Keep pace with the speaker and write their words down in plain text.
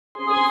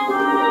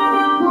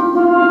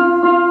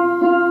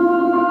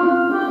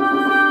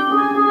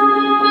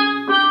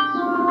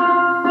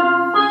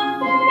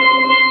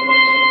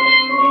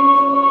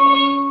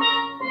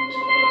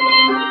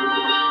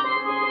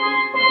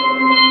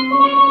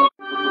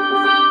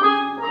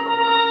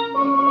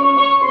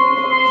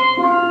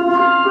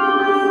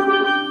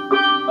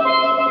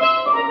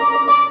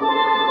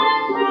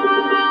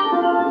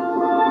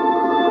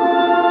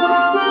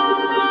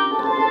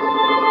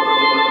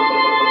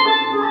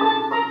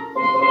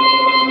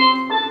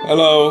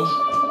Hello.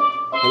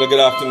 Hello, good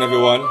afternoon,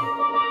 everyone.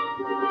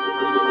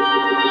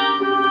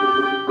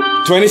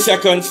 20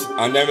 seconds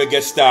and then we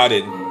get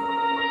started.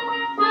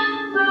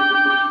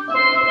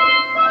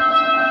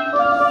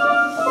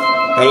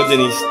 Hello,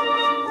 Denise.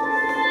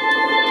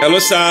 Hello,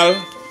 Sal.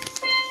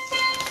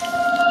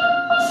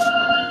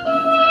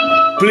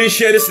 Please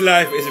share this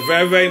live. It's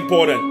very, very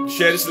important.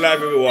 Share this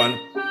live, everyone.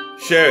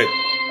 Share it.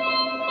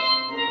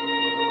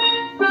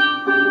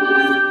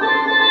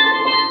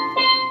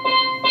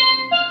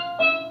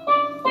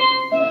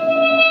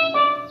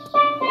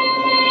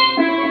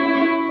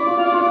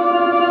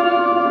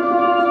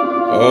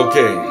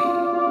 Okay.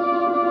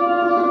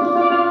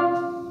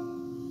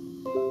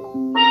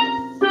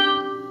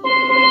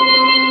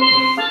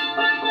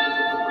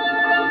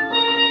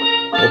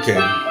 Okay.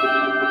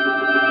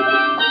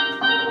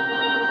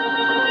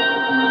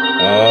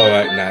 All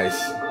right, nice.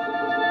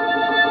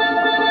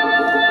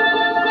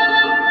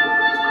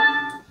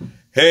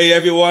 Hey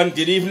everyone,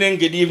 good evening,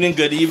 good evening,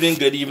 good evening,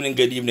 good evening,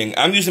 good evening.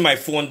 I'm using my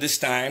phone this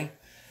time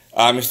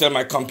instead of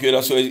my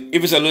computer, so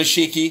if it's a little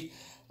shaky,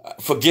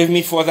 forgive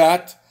me for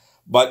that.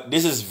 But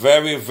this is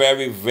very,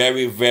 very,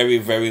 very, very,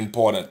 very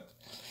important.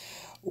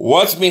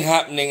 What's been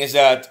happening is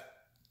that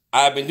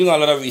I've been doing a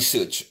lot of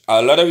research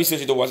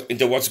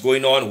into what's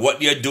going on,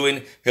 what they're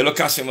doing. Hello,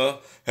 Casimir.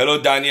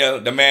 Hello, Daniel,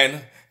 the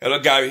man. Hello,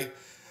 Gary.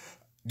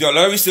 Do a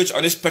lot of research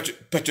on this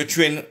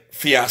Petrotrain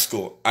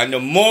fiasco. And the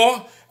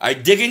more I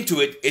dig into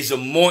it, is the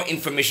more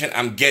information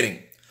I'm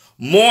getting.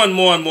 More and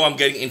more and more I'm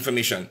getting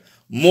information.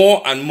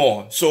 More and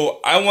more.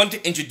 So I want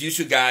to introduce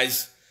you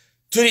guys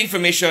to the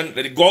information.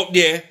 Let it go out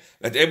there.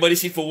 Let everybody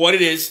see for what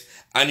it is.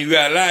 And you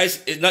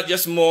realize it's not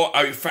just more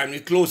a refinery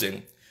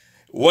closing.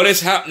 What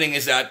is happening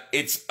is that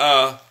it's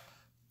a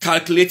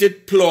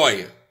calculated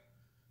ploy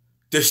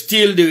to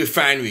steal the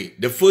refinery.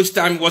 The first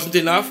time it wasn't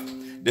enough.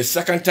 The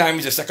second time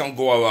is the second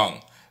go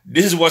around.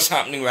 This is what's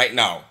happening right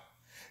now.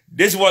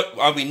 This is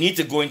what we need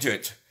to go into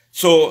it.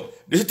 So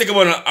this will take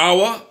about an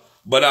hour,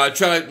 but I'll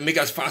try to make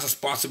it as fast as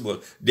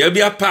possible. There'll be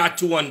a part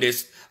 2 on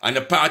this, and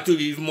the part 2 will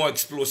be even more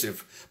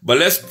explosive. But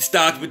let's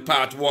start with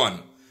part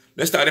 1.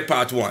 Let's start at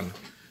part 1.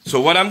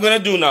 So what I'm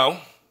going to do now,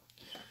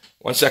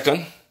 1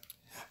 second,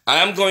 I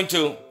am going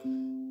to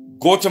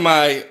go to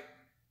my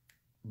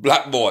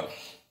blackboard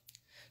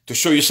to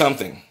show you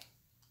something.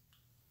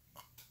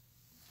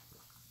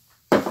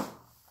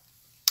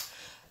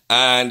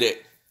 And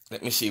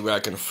let me see where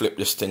I can flip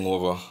this thing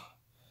over.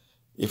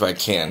 If I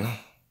can.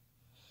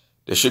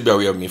 There should be a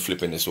way of me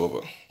flipping this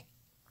over.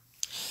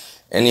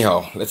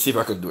 Anyhow, let's see if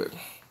I can do it.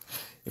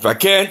 If I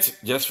can't,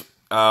 just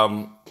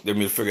then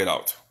we'll figure it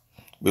out.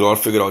 We'll all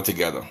figure it out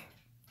together.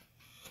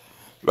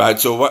 Right,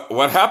 so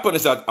what happened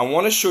is that I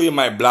want to show you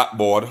my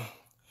blackboard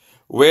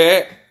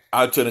where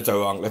I'll turn it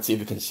around. Let's see if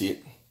you can see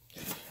it.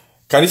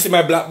 Can you see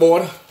my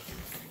blackboard?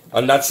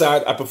 On that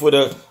side, I prefer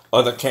the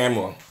other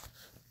camera.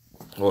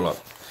 Hold on.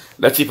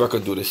 Let's see if I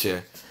can do this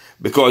here.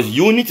 Because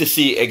you need to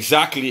see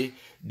exactly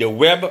the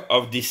web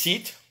of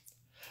deceit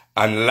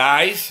and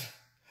lies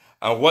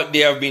and what they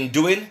have been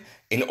doing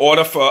in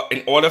order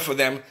for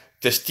them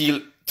to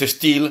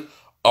steal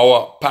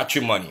our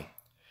patrimony.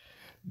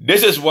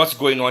 This is what's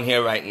going on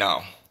here right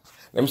now.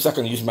 Let me see if I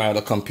can use my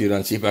other computer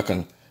and see if I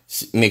can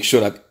make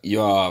sure that you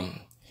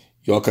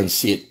all can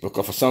see it,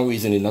 because for some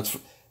reason it's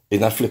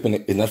not flipping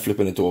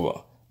it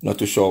over. Not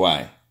too sure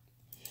why.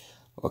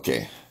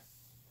 Okay.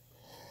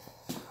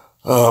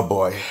 Oh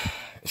boy,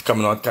 it's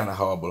coming out kind of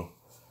horrible.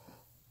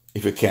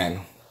 If you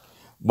can.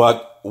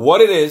 But what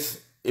it is,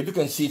 if you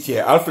can see it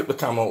here, I'll flip the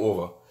camera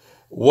over.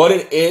 What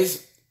it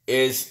is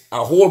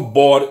a whole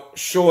board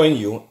showing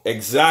you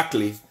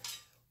exactly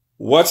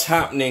what's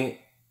happening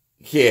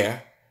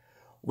here,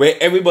 where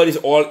everybody's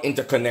all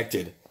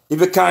interconnected. If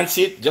you can't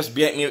see it, just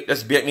beat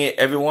me,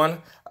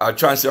 everyone. I'll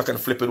try and see if I can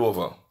flip it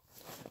over.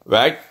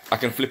 Right? I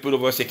can flip it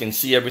over so you can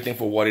see everything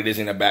for what it is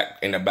in the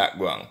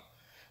background.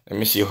 Let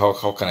me see how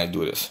can I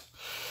do this.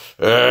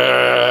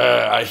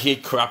 I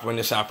hate crap when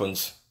this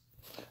happens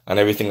and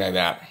everything like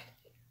that.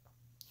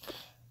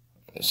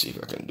 Let's see if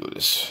I can do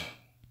this.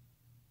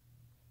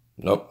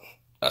 Nope,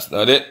 that's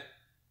not it.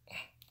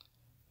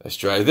 Let's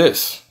try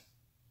this.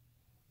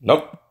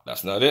 Nope,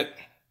 that's not it.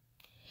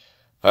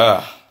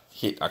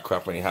 Hate that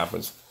crap when it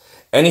happens.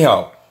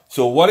 Anyhow,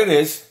 so what it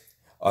is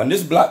on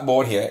this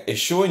blackboard here is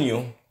showing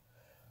you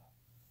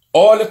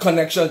all the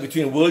connections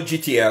between World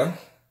GTL,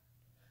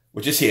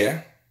 which is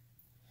here.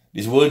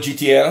 This World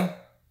GTL,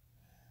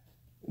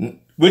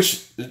 which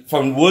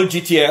from World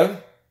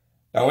GTL,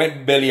 that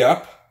went belly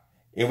up.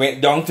 It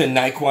went down to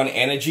Nikon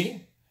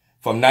Energy.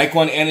 From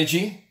Nikon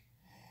Energy,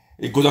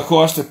 it goes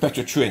across to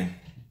Petrotrain.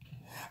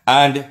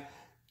 And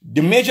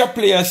the major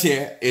players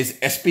here is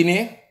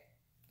Espine.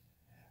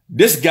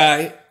 This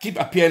guy keep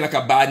appearing like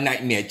a bad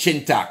nightmare,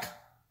 Chintak.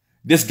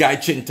 This guy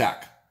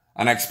Chintak.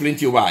 And I explain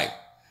to you why.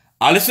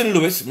 Alison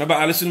Lewis, remember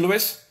Alison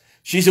Lewis?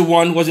 She's the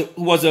one who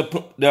was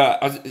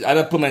the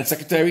either permanent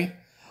secretary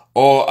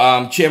or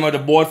chairman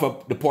of the board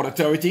for the Port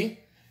Authority.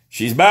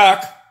 She's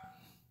back.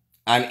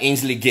 And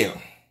Ainsley Gill.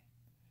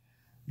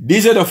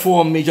 These are the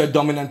four major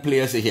dominant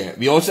players here.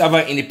 We also have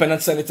an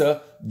independent senator,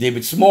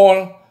 David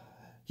Small.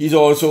 He's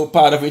also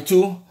part of it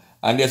too.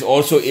 And there's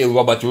also a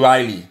Robert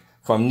Riley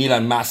from Neil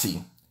and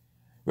Massey.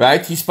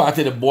 Right? He's part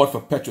of the board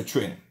for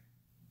Petrotrin.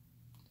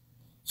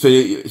 So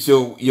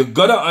you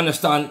gotta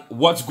understand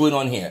what's going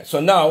on here. So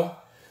now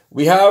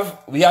we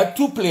had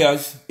two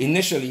players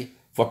initially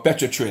for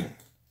Petrotrin.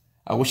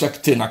 I wish I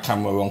could turn that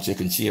camera around so you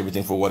can see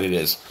everything for what it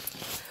is.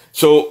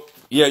 So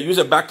yeah, use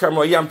a back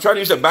camera. Yeah, I'm trying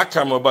to use a back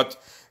camera, but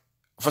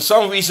for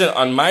some reason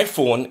on my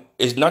phone,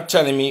 it's not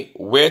telling me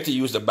where to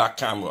use the back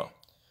camera.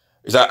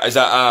 It's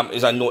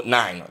a Note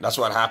 9. That's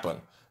what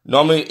happened.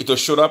 Normally it will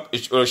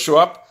show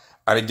up,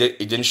 and it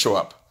didn't show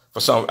up.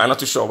 I'm not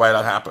too sure why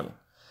that happened.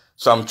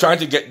 So I'm trying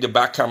to get the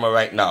back camera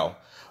right now.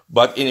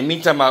 But in the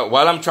meantime,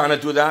 while I'm trying to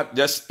do that,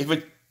 just if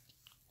it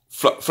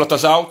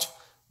flutters out,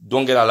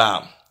 don't get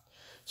alarmed.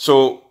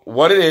 So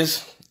what it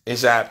is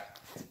that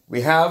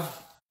we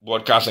have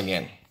broadcast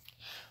again.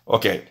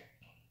 Okay.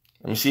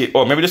 Let me see it.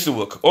 Oh, maybe this will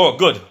work. Oh,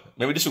 good.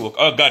 Maybe this will work.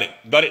 Oh, got it.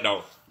 Got it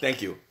now.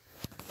 Thank you.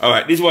 All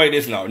right. This is what it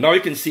is now. Now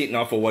you can see it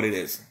now for what it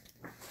is.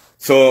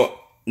 So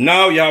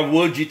now you have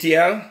World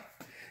GTL.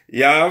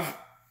 You have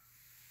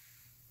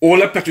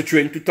Ola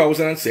Petrotrin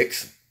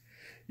 2006.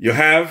 You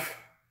have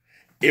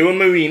Aero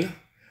Marine,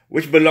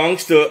 which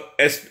belongs to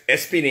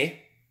Espine,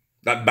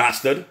 that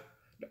bastard,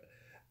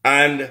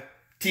 and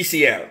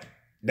TCL,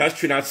 that's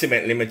Trinidad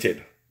Cement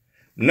Limited.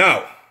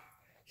 Now,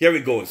 here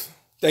it goes.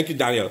 Thank you,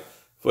 Daniel,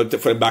 for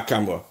the back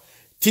camera.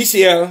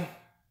 TCL,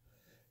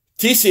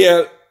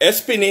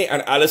 Espine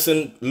and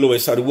Alison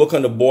Lewis had worked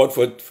on the board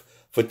for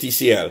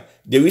TCL.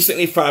 They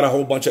recently fired a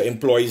whole bunch of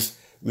employees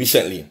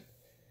recently.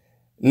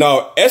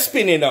 Now,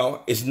 Espine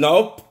now is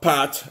now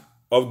part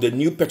of the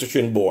new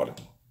Petrotrin board.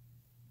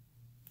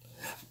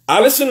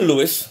 Alison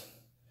Lewis,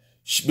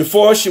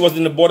 before she was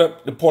in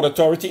the Port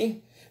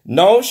Authority,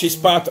 now she's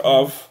part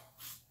of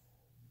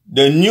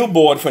the new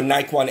board for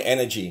Nikon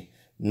Energy.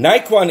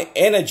 Nikon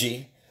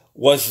Energy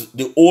was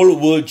the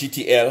old World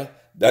GTL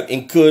that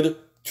incurred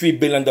 $3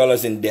 billion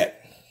in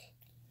debt.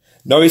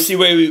 Now you see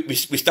where we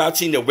start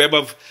seeing the web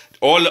of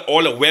all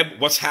the web,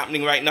 what's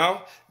happening right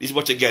now. This is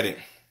what you're getting.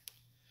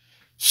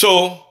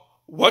 So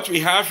what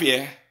we have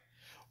here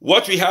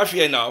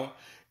now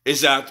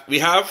is that we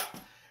have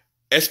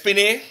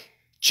Espine,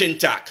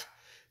 Chintac.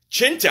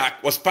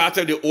 Chintac was part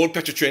of the old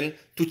Petrotrin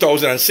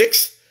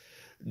 2006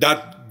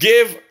 that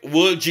gave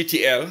World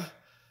GTL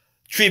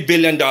 $3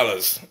 billion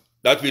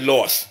that we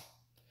lost.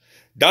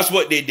 That's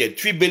what they did,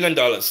 $3 billion.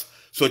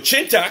 So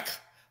Chintac,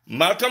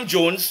 Malcolm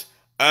Jones,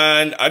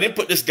 and I didn't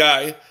put this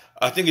guy,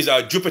 I think he's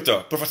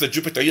Jupiter, Professor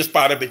Jupiter, he's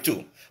part of it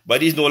too.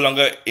 But he's no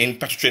longer in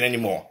Petrotrin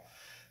anymore.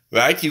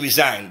 Right? He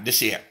resigned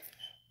this year.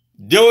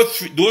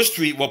 Those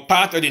three were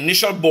part of the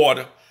initial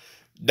board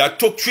that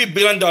took $3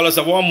 billion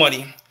of our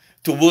money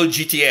to World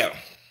GTL.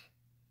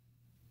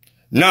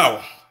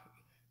 Now,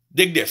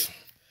 dig this.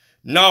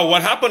 Now,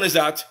 what happened is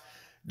that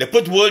they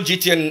put World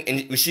GTL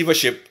in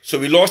receivership, so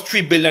we lost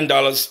 $3 billion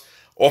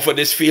off of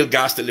this field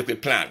gas to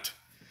liquid plant.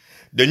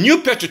 The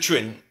new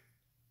Petrotrin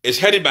is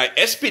headed by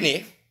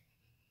Espine,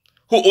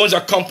 who owns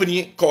a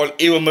company called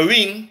Aero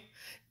Marine.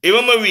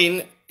 Aero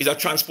Marine is a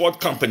transport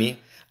company,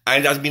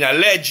 and it has been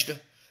alleged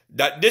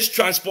that this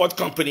transport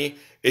company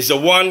is the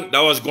one that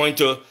was going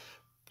to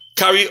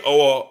carry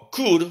our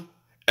crude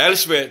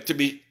elsewhere to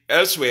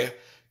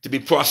be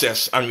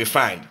processed and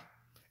refined.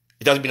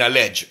 It has been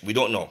alleged. We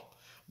don't know.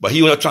 But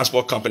he owns a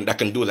transport company that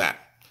can do that.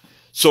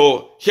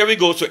 So here we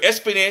go. So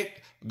Espine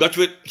got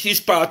rid, he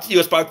was part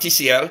of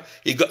TCL.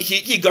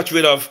 He got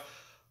rid of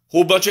a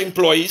whole bunch of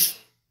employees.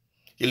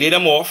 He laid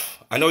them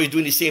off. I know he's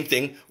doing the same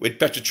thing with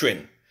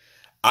Petrotrin.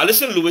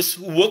 Alison Lewis,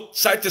 who worked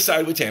side to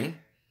side with him,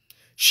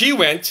 she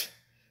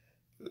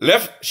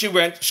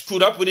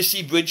screwed up with the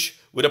sea bridge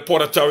with the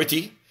Port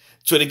Authority.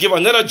 So they give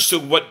another, so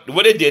what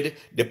they did,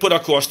 they put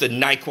across the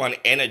Nikon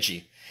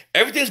Energy.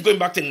 Everything's going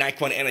back to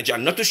Nikon Energy.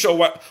 I'm not too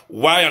sure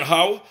why and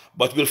how,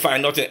 but we'll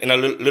find out in a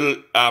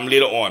little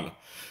later on.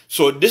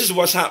 So this is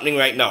what's happening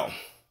right now.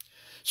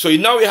 So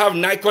now we have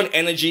Nikon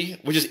Energy,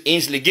 which is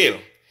Ainsley Gill.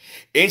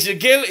 Ainsley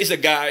Gill is a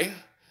guy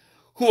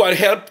who had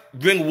helped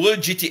bring World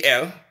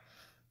GTL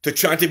to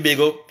Trinidad and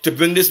Tobago to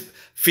bring this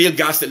field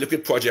gas to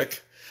liquid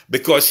project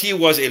because he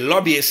was a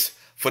lobbyist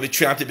for the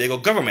Trinidad and Tobago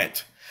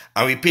government.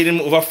 And we paid him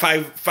over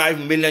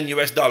 $5 million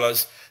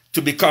US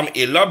to become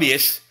a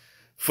lobbyist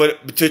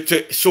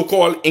to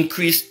so-called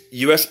increase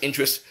US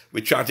interest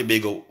with Trinidad and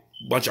Tobago.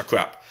 Bunch of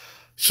crap.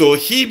 So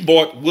he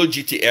bought World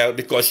GTL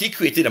because he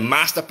created a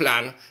master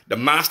plan, the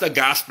master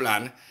gas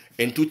plan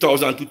in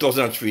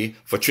 2003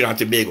 for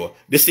Trinidad and Tobago.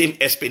 The same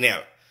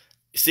Espinel.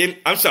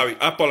 I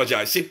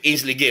apologize. Same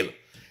Ainsley Gill.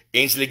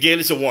 Ainsley Gill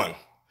is the one.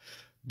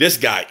 This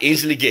guy,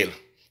 Ainsley Gill.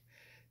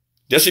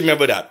 Just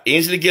remember that.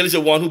 Ainsley Gill is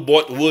the one who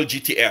bought World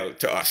GTL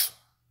to us.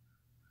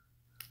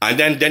 And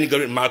then he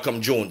got with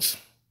Malcolm Jones.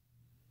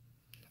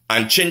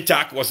 And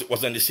Chintac was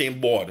on the same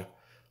board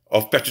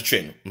of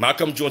Petrotrin.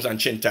 Malcolm Jones and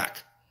Chintac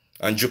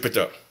and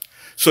Jupiter.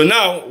 So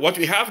now, what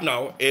we have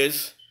now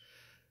is,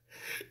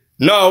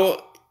 now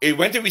it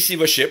went to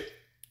receivership.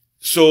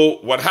 So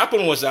what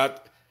happened was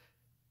that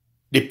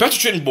the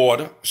Petrotrin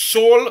board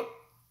sold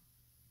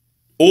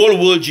Old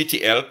World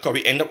GTL, because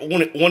we end up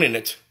owning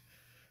it,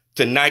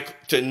 to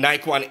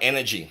Nikon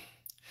Energy.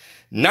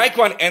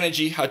 Nikon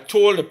Energy had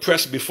told the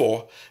press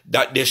before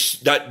that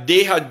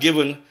they had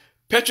given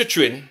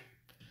Petrotrin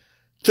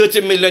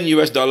 $30 million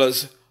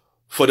US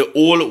for the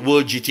Old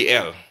World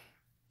GTL,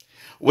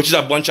 which is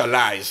a bunch of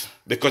lies,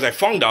 because I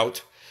found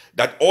out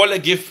that all they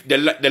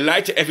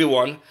lied to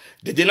everyone.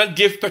 They did not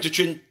give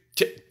Petrotrin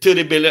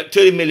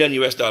 $30 million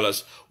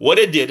US. What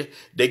they did,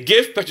 they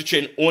gave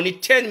Petrotrin only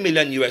 $10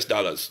 million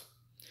US.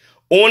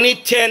 Only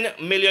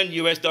 $10 million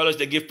US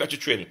they give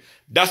Petrotrin.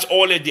 That's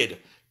all they did.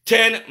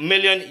 $10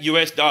 million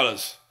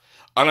US.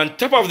 And on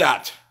top of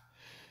that,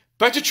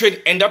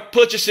 Petrotrin end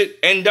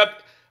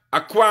up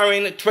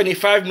acquiring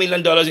 $25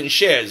 million in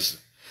shares.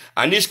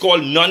 And these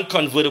called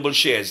non-convertible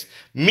shares,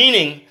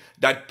 meaning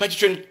that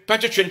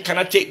Petrotrin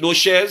cannot take those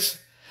shares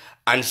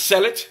and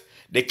sell it.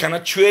 They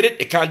cannot trade it.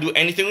 They can't do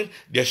anything.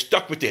 They're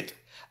stuck with it.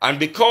 And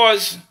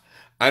because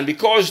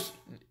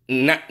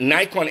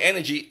Nikon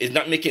Energy is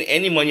not making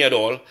any money at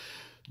all,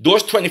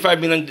 those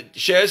 25 million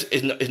shares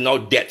is now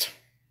debt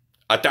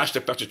attached to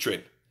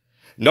Petrotrin.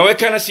 Now I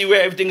kind of see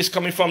where everything is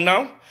coming from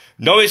now.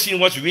 Now we're seeing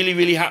what's really,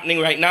 really happening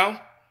right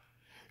now.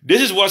 This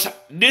is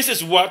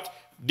what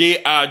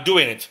they are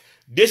doing it.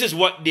 This is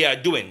what they are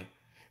doing,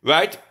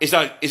 right? It's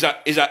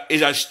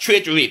a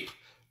straight rape.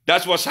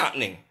 That's what's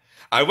happening.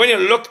 And when you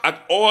look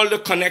at all the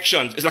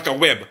connections, it's like a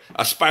web,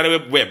 a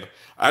spiderweb web,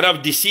 out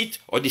of deceit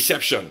or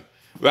deception,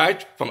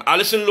 right? From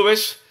Alison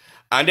Lewis,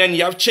 and then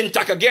you have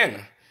Chintak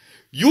again.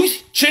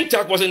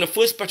 Chintak was in the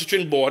first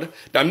Petrotrin board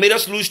that made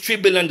us lose $3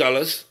 billion.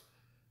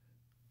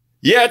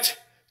 Yet,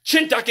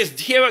 Chintak is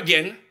here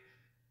again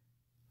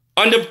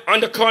on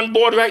the current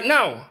board right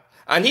now.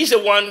 And he's the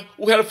one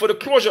who helped for the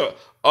closure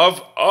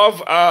of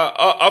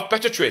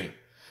Petrotrin.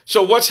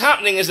 So what's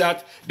happening is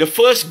that the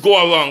first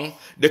go around,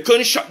 they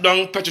couldn't shut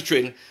down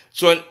Petrotrin.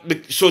 So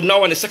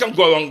now on the second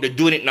go around, they're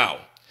doing it now.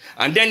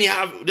 And then you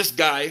have this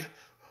guy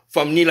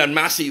from Neil and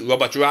Massey,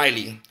 Robert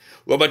Riley.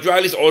 Robert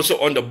Riley is also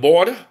on the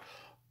board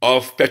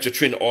of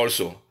Petrotrin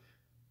also.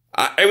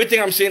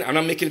 Everything I'm saying, I'm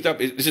not making it up.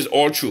 This is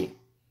all true.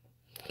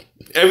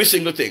 Every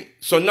single thing.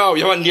 So now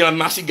you have a Neil and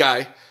Massey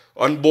guy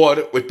on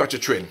board with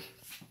Petrotrin.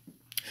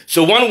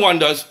 So one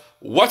wonders,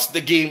 what's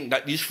the game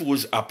that these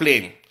fools are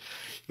playing?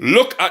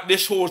 Look at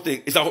this whole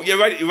thing. You're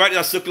right in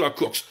a circle of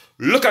crooks.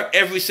 Look at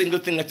every single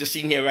thing that you're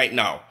seeing here right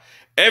now.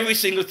 Every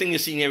single thing you're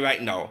seeing here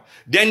right now.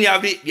 Then you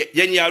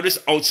have this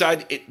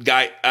outside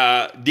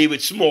guy,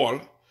 David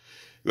Small,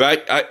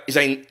 right? He's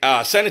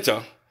a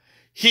senator.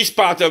 He's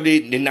part of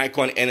the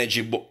Nikon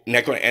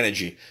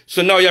Energy.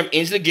 So now you have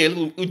Ainsley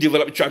Gill, who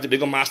developed, tried to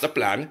make a master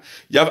plan.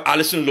 You have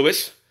Alison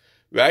Lewis,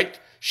 right?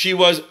 He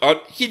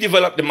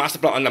developed the master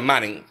plan on the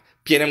Manning,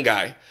 PNM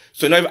guy.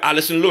 So now you have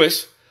Alison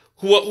Lewis,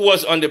 who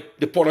was on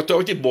the Port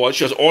Authority board.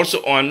 She was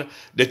also on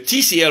the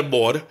TCL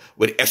board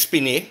with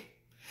Espinay.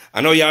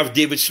 And now you have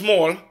David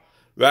Small,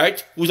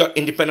 right? Who's an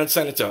independent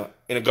senator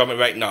in the government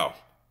right now.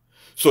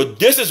 So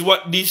this is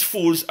what these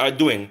fools are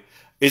doing.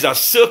 It's a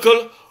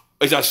circle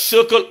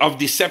of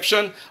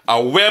deception,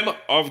 a web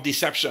of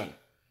deception.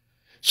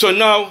 So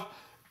now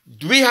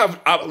we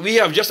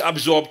have just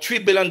absorbed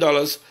 $3 billion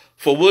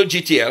for World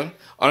GTL.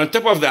 And on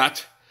top of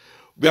that,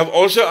 we have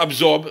also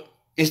absorbed,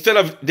 instead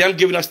of them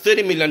giving us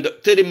 $30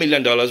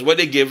 million, what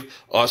they give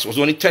us was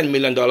only $10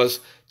 million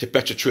to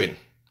Petrotrin.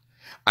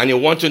 And you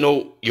want to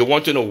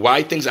know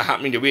why things are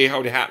happening the way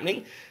how they're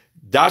happening?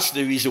 That's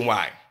the reason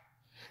why.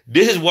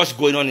 This is what's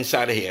going on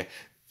inside of here.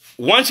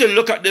 Once you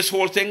look at this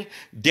whole thing,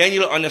 then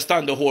you'll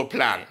understand the whole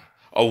plan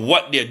of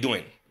what they're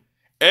doing.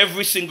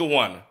 Every single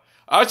one.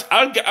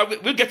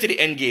 We'll get to the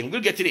end game.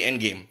 We'll get to the end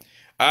game.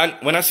 And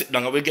when I sit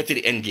down, we'll get to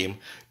the end game.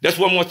 There's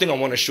one more thing I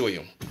want to show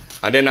you.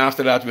 And then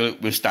after that,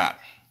 we'll start.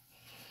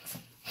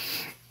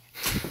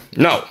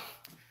 Now,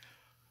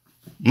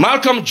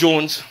 Malcolm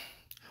Jones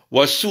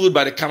was sued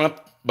by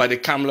the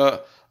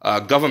Kamala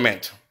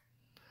government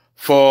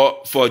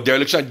for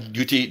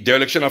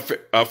dereliction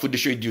of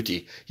fiduciary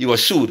duty. He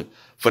was sued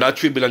for that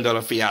 $3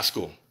 billion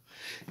fiasco.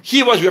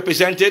 He was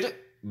represented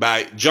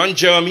by John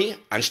Jeremy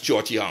and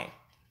Stuart Young.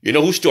 You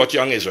know who Stuart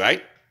Young is,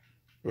 right?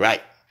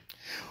 Right.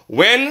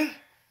 When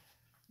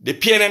the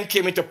PNM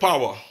came into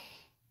power,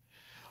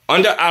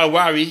 under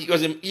Al-Wari,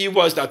 he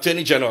was the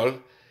Attorney General,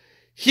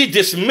 he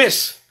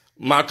dismissed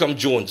Malcolm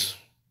Jones.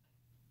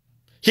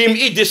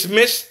 He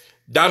dismissed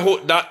that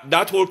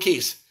whole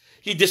case.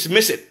 He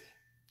dismissed it.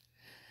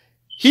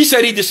 He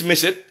said he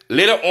dismissed it.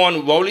 Later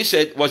on, what he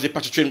said was the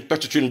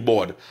Petrotrin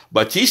board.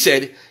 But he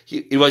said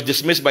it was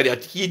dismissed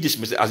he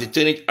dismissed it as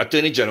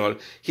Attorney General.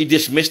 He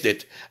dismissed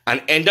it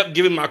and ended up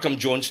giving Malcolm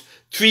Jones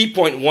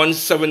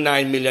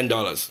 $3.179 million.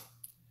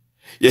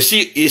 You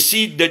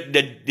see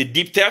the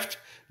deep theft?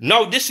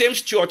 Now this same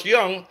Stuart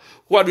Young,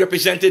 who had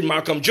represented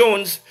Malcolm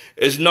Jones,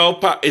 is now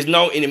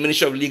in the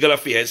Ministry of Legal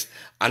Affairs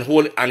and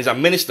is a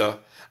minister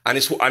and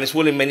is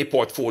holding many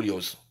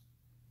portfolios.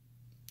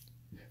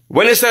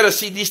 When you start to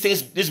see these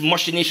things, these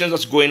machinations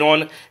that's going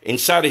on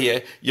inside of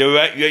here, you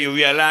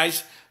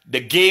realize the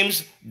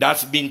games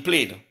that's being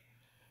played.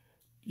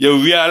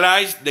 You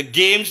realize the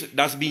games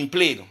that's being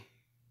played.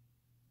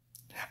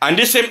 And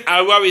this same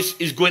Alwar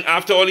is going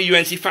after all the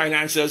UNC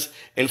financiers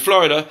in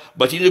Florida,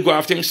 but he didn't go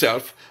after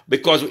himself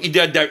because he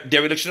did a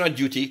dereliction of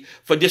duty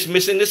for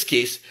dismissing this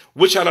case,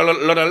 which had a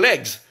lot of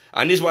legs.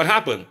 And this is what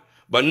happened.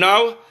 But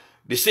now,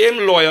 the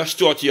same lawyer,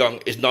 Stuart Young,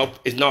 is now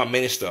a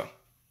minister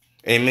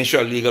in Ministry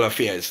of Legal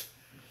Affairs.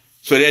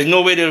 So there's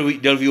no way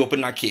they'll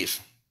reopen that case.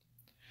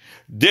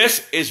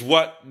 This is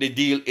what the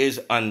deal is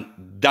on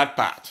that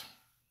part.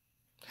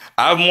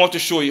 I have more to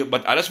show you,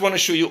 but I just want to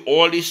show you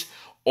all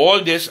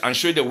this and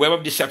show you the web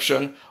of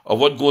deception of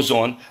what goes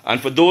on.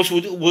 And for those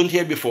who weren't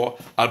here before,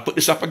 I'll put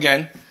this up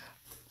again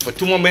for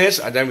 2 more minutes,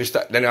 and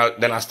then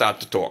I'll start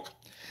to talk.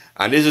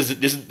 And this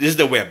is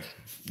the web.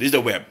 This is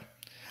the web.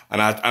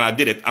 And I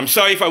did it. I'm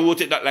sorry if I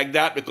wrote it like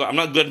that because I'm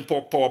not good in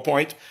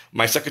PowerPoint.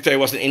 My secretary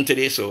wasn't in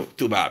today, so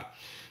too bad.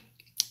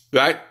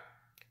 Right?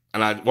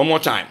 And one more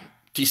time.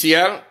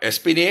 TCL,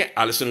 SPD,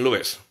 Alison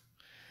Lewis.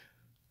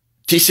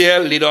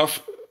 TCL,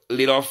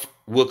 lead off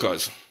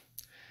workers.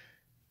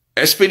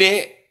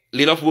 SPD,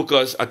 lead off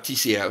workers at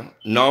TCL.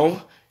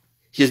 Now,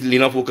 he's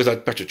lead off workers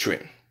at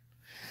Petrotrin.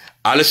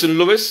 Alison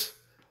Lewis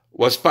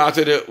was part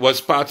of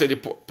the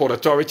Port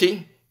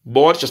Authority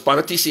board, just part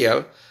of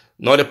TCL.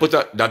 Now they put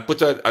her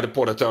at the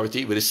Port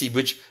Authority with the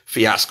Seabridge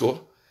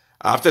fiasco.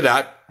 After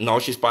that, now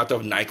she's part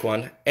of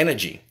Nikon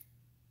Energy.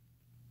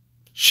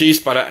 She's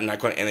part of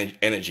Nikon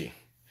Energy.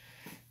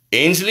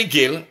 Ainsley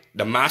Gill,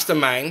 the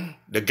mastermind,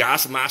 the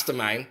gas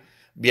mastermind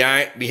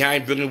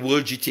behind bringing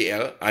World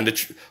GTL and the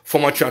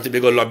former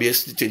Toronto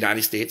lobbyist to the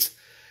United States,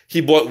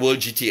 he bought World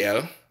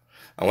GTL.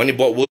 And when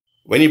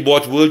he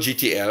bought World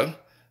GTL,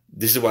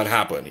 this is what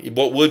happened. He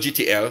bought World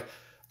GTL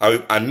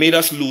and made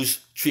us lose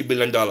 $3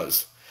 billion.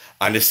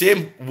 And the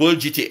same World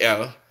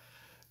GTL,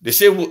 the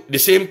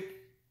same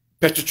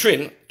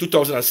Petrotrin,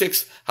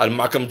 2006, had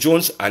Malcolm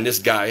Jones and this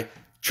guy,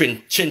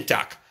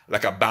 Chintak,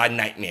 like a bad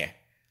nightmare.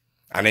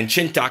 And then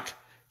Chintak,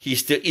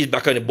 he's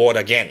back on the board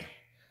again.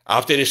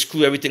 After they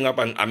screw everything up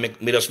and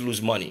made us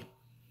lose money.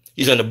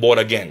 He's on the board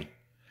again.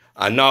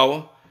 And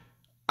now,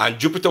 and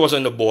Jupiter was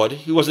on the board.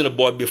 He was on the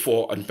board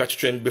before, on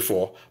Petrotrin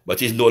before, but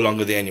he's no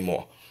longer there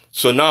anymore.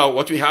 So now,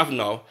 what we have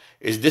now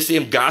is this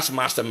same gas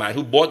mastermind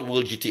who bought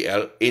World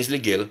GTL, Ainsley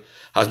Gill,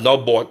 has now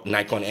bought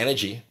Nikon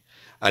Energy.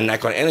 And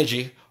Nikon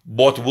Energy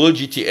bought World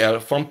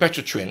GTL from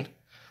Petrotrin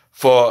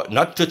for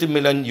not $30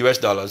 million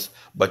US,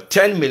 but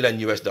 $10 million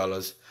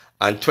US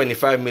and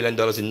 $25 million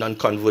in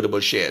non-convertible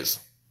shares.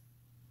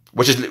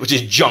 Which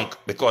is junk,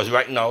 because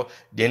right now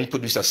they didn't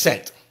produce a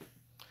cent.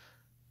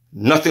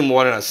 Nothing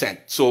more than a cent.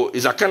 So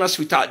it's a kind of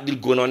sweetheart deal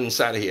going on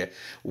inside of here.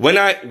 When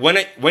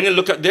you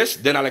look at this,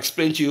 then I'll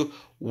explain to you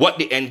what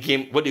the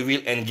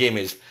real end game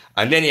is.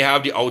 And then you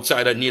have the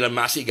outsider Neil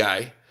Massey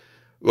guy,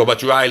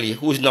 Robert Riley,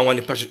 who's now on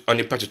the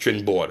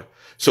Petrotrin board.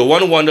 So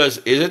one wonders,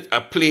 is it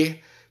a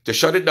play to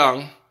shut it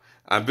down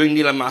and bring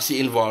Neil Massey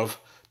involved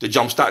to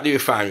jumpstart the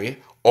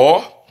refinery,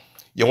 or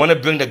you want to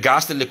bring the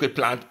gas to liquid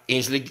plant,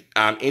 Ainsley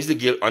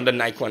Gill under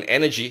Nikon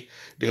Energy?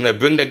 They're going to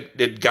bring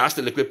the gas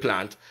to liquid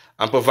plant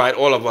and provide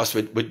all of us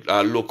with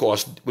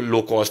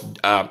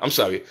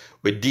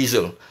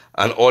diesel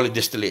and all the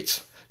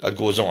distillates that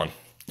goes on.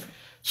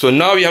 So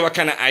now you have a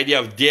kind of idea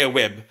of their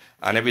web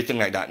and everything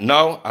like that.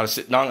 Now I'll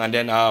sit down and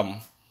then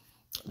I'll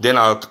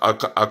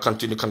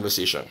continue the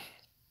conversation.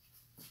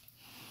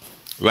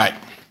 Right.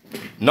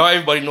 Now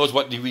everybody knows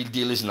what the real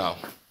deal is now.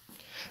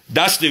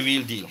 That's the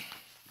real deal.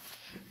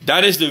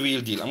 That is the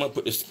real deal. I'm going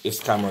to put this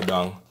camera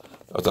down.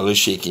 It's a little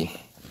shaky.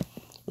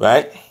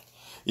 Right?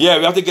 Yeah,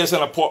 we have to get this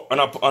on a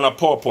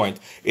PowerPoint.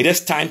 It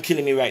is time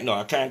killing me right now.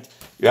 I can't.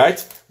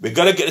 Right? We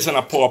got to get this on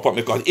a PowerPoint,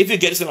 because if you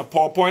get this on a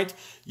PowerPoint,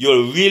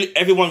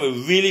 everyone will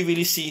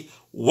really see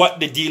what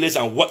the deal is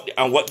and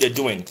what they're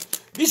doing.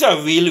 These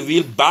are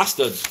real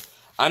bastards.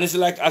 And it's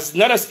like, it's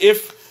not as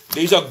if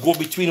these are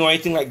go-between or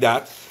anything like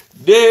that.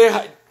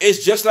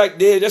 It's just like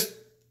it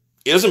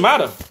doesn't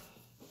matter.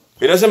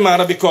 It doesn't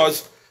matter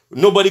because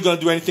nobody gonna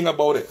do anything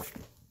about it.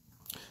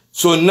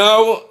 So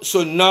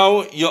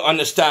now you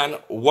understand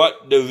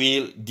what the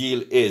real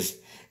deal is.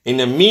 In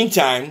the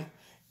meantime,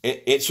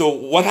 so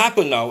what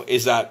happened now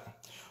is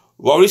that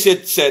Rory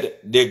said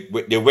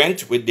they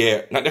went with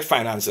their, not the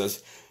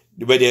financiers,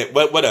 but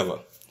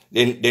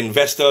the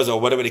investors or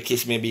whatever the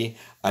case may be,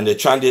 and they're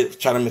trying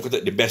to make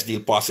it the best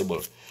deal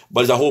possible.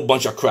 But it's a whole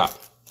bunch of crap.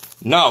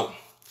 Now,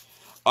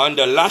 on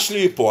the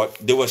Lashley report,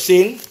 they were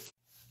saying,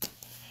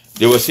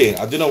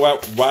 I don't know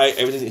why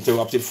everything's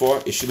interrupted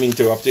for. It should be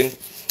interrupting.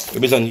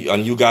 Maybe it's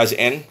on you guys'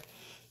 end.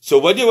 So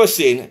what they were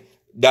saying,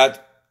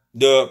 that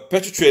the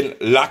Petrotrin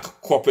lack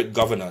corporate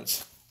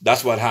governance.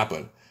 That's what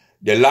happened.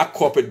 They lack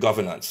corporate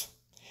governance.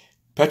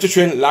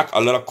 Petrotrin lack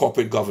a lot of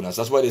corporate governance.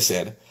 That's what they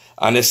said.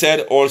 And they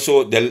said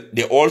also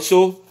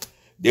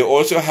they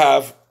also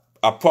have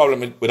a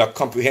problem with a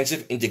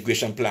comprehensive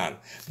integration plan,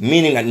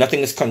 meaning that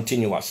nothing is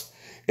continuous.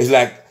 It's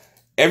like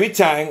every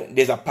time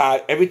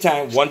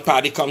one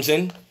party comes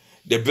in,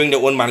 they bring their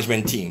own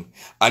management team.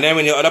 And then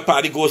when the other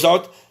party goes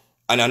out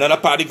and another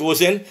party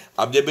goes in,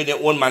 they bring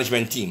their own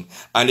management team.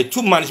 And the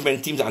two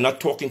management teams are not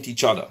talking to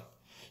each other.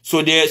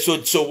 So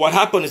what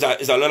happened is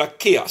a lot of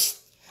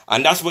chaos.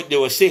 And that's what they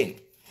were saying.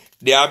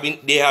 There have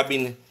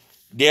been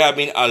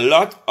a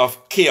lot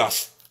of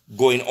chaos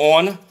going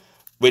on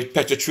with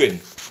Petrotrin,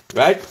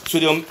 right? So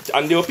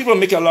there were people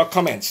making a lot of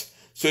comments.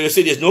 So they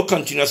say there's no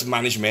continuous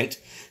management.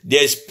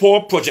 There's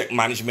poor project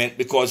management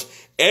because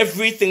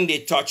everything they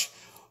touch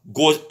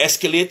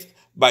escalate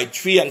by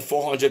 300% and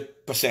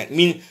 400%.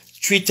 Mean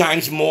 3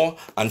 times more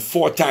and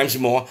 4 times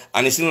more.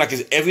 And it seems like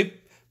every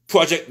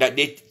project that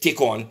they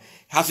take on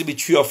has to be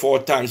 3 or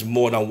 4 times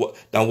more than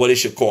what it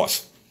should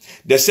cost.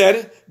 They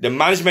said the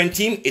management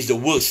team is the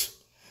worst.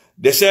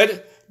 They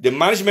said the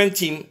management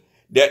team,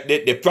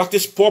 they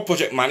practice poor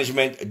project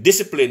management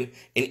discipline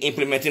in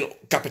implementing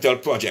capital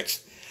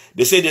projects.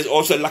 They say there's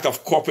also lack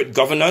of corporate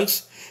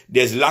governance.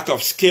 There's lack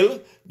of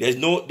skill. There's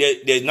not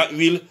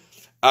real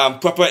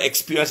proper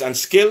experience and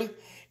skill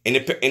in the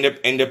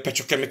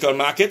petrochemical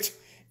market,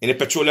 in the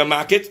petroleum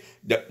market.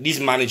 These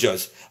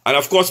managers, and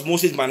of course,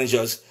 most of these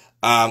managers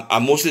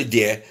are mostly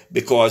there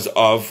because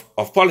of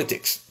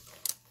politics.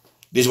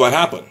 This is what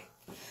happened.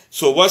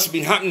 So what's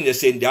been happening? They're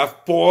saying they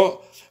have poor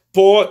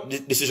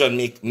decision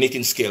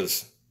making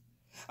skills.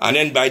 And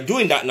then by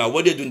doing that now,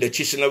 what they're doing, they're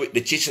chasing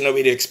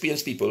away the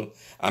experienced people.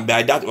 And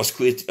by that was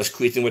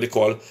creating what they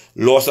call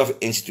loss of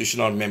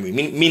institutional memory.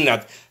 Mean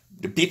that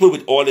the people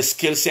with all the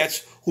skill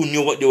sets who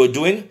knew what they were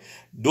doing,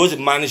 those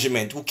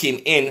management who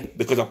came in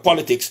because of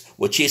politics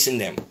were chasing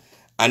them.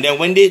 And then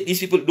when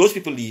those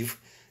people leave,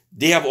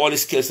 they have all the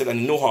skill set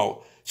and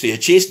know-how. So you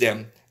chase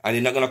them and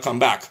they're not going to come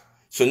back.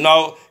 So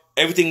now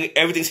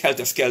everything's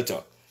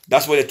helter-skelter.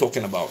 That's what they're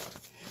talking about.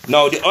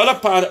 Now the other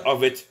part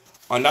of it,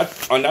 on that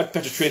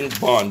Petrotrin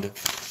bond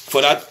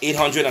for that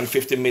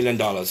 $850 million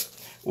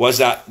was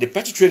that the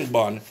Petrotrin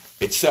bond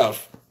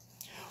itself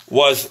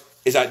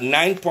is at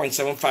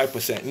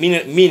 9.75%,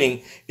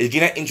 meaning it's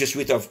getting an interest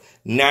rate of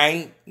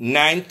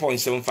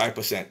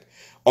 9.75%,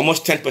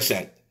 almost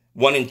 10%,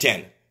 1 in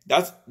 10.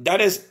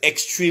 That is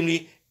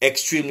extremely,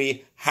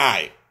 extremely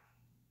high.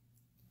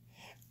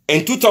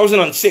 In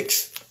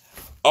 2006,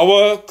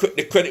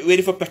 the credit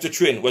rating for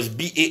Petrotrin was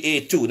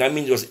Baa2. That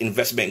means it was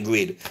investment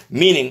grade,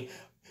 meaning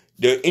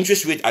the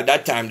interest rate at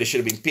that time they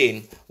should have been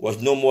paying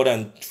was no more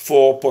than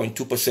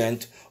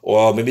 4.2%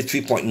 or maybe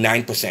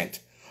 3.9%.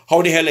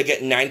 How the hell they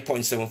get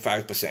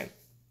 9.75%?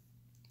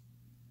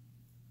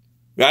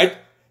 Right?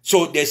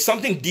 So there's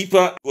something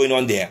deeper going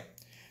on there.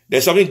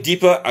 There's something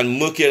deeper and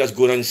murkier that's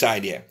going on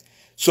inside there.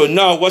 So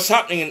now what's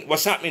happening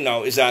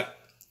now is that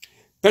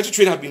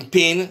Petrotrin have been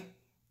paying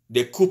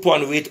the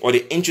coupon rate or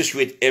the interest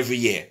rate every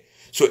year.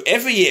 So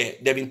every year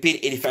they've been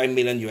paying $85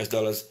 million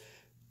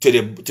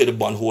to the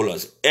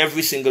bondholders.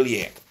 Every single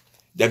year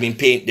they've been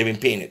paying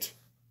it.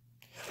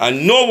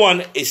 And no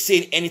one is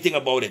saying anything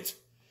about it.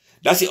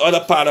 That's the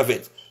other part of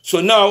it.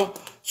 So now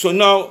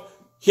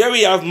here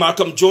we have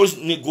Malcolm Jones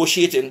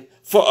negotiating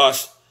for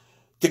us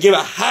to give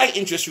a high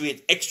interest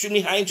rate,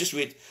 extremely high interest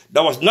rate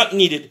that was not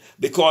needed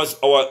because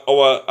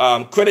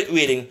our credit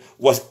rating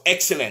was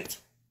excellent,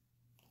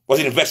 was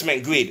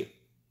investment grade.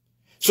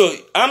 So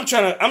I'm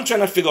trying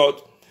to figure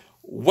out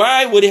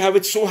why would they have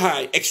it so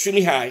high,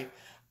 extremely high,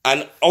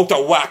 and out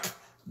of whack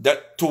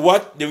that to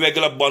what the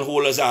regular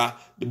bondholders are,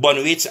 the bond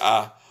rates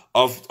are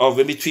of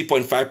maybe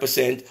 3.5%,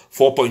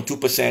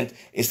 4.2%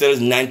 instead of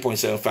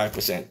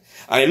 9.75%.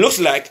 And it looks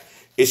like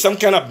it's some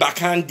kind of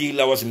backhand deal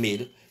that was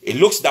made. It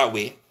looks that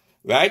way,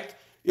 right?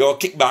 Your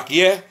kickback,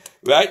 yeah,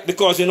 right?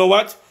 Because you know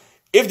what?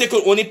 If they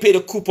could only pay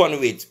the coupon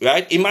rate,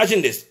 right?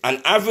 Imagine this,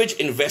 an average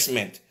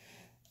investment,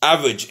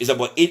 average is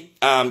about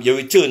your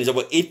return is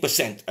about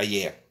 8% a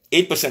year,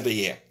 8% a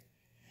year.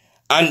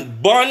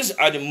 And bonds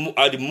are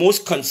the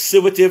most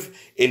conservative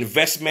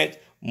investment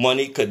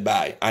money could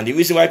buy. And the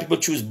reason why people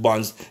choose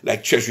bonds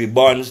like treasury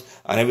bonds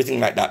and everything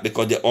like that,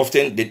 because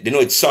they know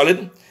it's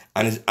solid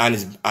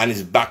and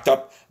is backed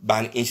up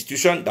by an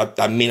institution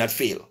that may not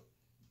fail.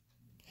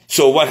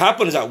 So what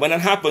happens is that when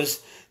that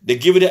happens, they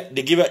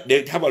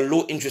have a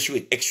low interest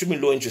rate, extremely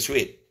low interest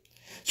rate.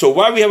 So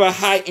why we have a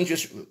high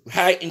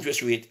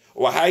interest rate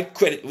or a high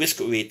credit risk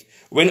rate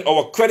when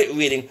our credit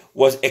rating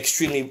was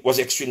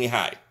extremely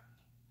high?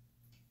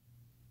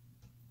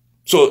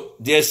 So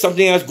there's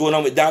something else going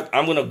on with that.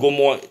 I'm going to go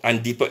more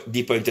and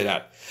deeper into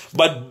that.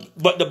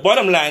 But the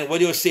bottom line,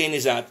 what you're saying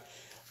is that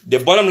the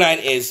bottom line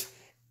is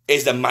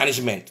the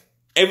management.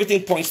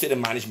 Everything points to the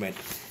management.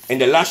 In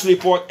the last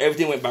report,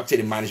 everything went back to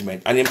the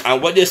management.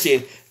 And what they're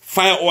saying,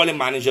 fire all the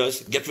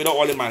managers, get rid of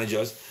all the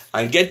managers,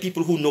 and get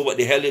people who know what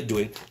the hell they're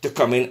doing to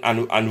come in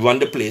and run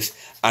the place.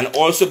 And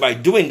also by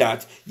doing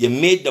that, you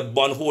make the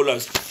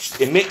bondholders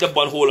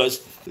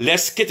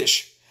less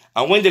skittish.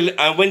 And when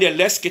they're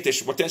less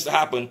skittish, what tends to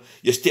happen,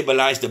 you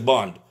stabilize the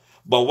bond.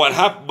 But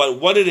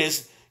what it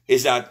is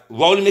that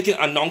while making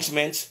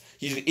announcements,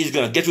 he's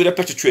going to get rid of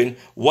Petrotrin.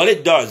 What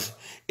it does,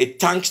 it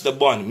tanks the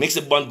bond, makes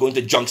the bond go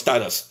into junk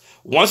status.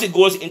 Once it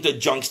goes into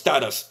junk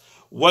status,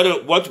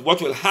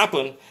 what will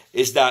happen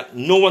is that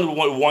no one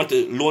will want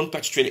to loan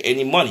Petrotrain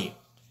any money.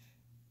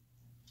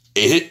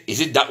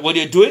 Is it that what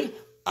they're doing?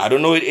 I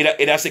don't know.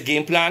 It has a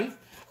game plan,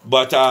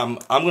 but I'm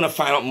going to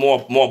find out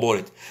more about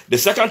it. The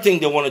second thing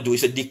they want to do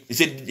is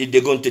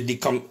they're going to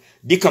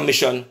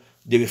decommission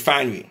the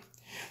refinery.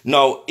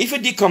 Now, if you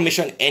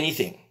decommission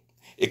anything,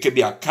 it could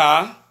be a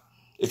car,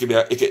 it could be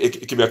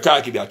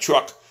a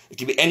truck, it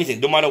could be anything,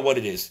 no matter what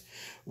it is.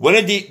 When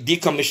you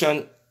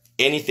decommission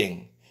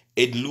anything,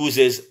 it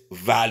loses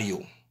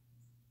value.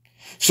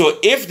 So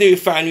if the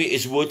refinery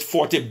is worth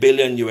 $40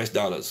 billion US,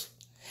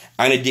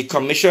 and they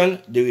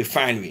decommission the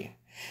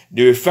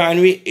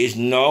refinery is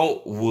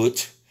now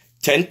worth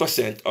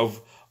 10%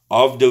 of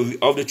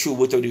the true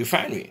worth of the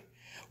refinery.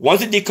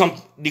 Once they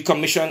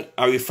decommission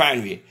a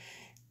refinery,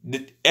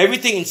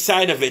 everything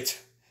inside of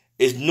it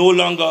is no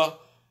longer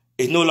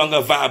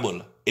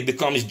viable. It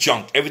becomes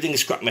junk. Everything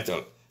is scrap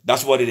metal.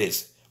 That's what it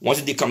is. Once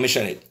you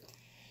decommission it.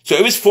 So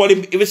if it's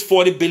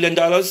 $40 billion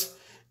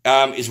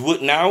is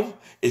worth now,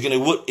 it's gonna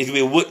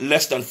be worth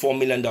less than $4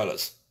 million.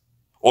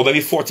 Or maybe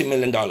 $40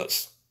 million.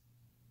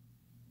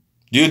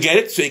 Do you get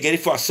it? So you get it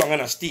for a song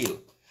and a steel.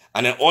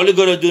 And then all you're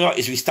gonna do now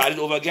is restart it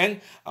over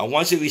again. And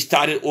once you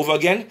restart it over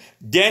again,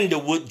 then the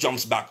wood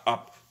jumps back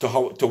up to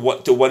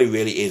what it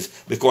really is,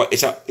 because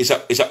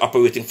it's an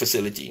operating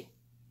facility.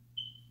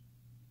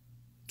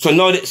 So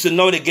now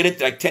they get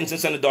it like 10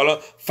 cents on the dollar,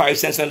 5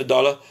 cents on the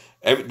dollar.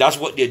 That's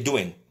what they're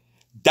doing.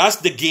 That's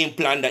the game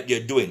plan that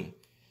they're doing.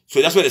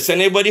 So that's why they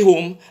send everybody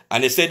home,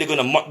 and they say they're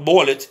gonna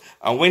mothball it.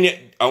 And when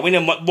they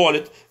mothball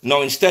it,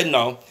 now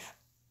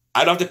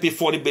I don't have to pay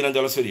 $40 billion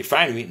for the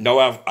refinery. Now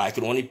I'll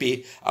only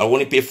pay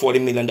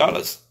 $40 million.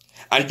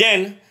 And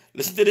then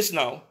listen to this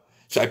now.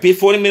 So I pay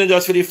 $40 million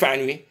for the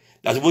refinery.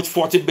 That's worth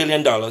 $40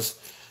 billion.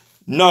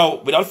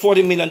 Now, without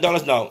 $40 million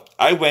now,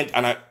 I went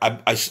and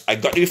I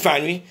got the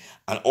refinery,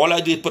 and all I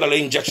do is put a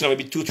little injection of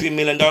maybe $2-3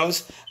 million,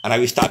 and I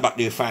restart back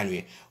the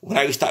refinery. When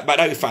I restart back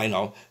the refinery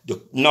now,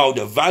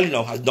 the value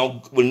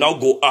will now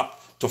go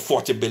up to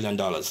 $40 billion.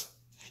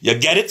 You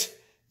get it?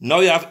 Now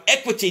you have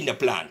equity in the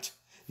plant.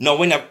 Now,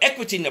 when you have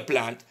equity in the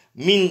plant,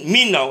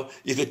 mean now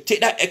you could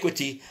take that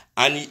equity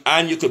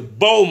and you could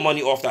borrow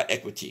money off that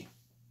equity.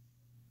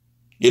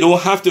 You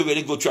don't have to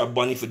really go through a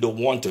bond if you don't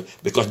want to,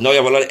 because now you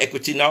have a lot of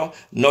equity now.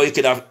 Now you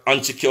could have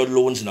unsecured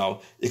loans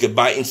now. You could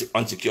buy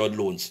unsecured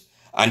loans.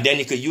 And then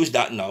you could use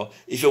that now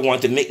if you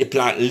want to make the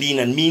plant lean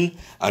and mean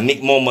and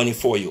make more money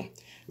for you.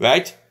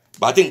 Right?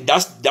 But I think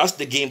that's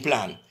the game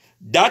plan.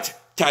 That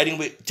tied in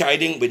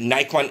with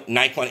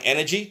Nikon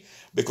Energy,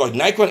 because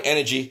Nikon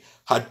Energy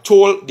had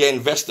told their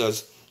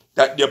investors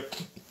that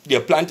they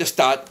plan to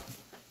start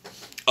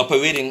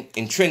operating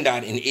in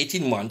Trinidad in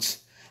 18 months.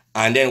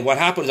 And then what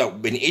happens is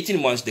that in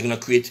 18 months, they're going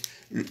to create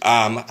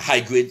high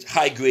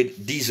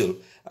grade diesel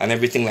and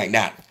everything like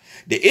that.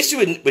 The issue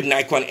with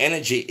Nikon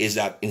Energy is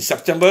that in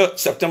September the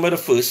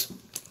 1st,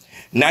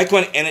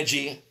 Nikon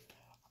Energy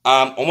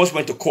almost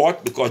went to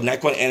court because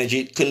Nikon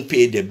Energy couldn't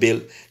pay their bill.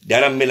 They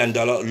had $1 million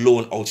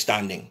loan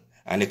outstanding,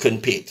 and they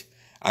couldn't pay it.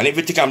 And if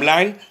you think I'm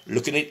lying,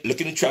 looking at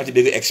Trinity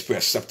Baby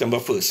Express, September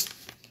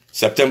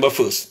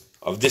 1st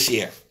of this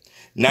year.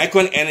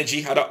 Nikon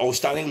Energy had an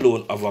outstanding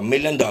loan of $1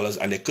 million,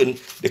 and they could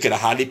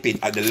have hardly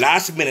paid. At the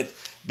last minute,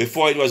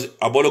 before it was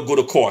about to go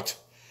to court,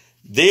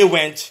 they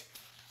went,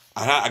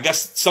 and I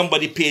guess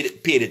somebody paid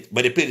it,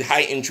 but they paid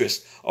high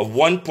interest of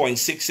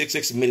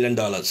 $1.666 million.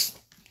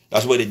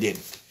 That's what they did.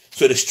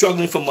 So they're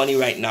struggling for money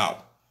right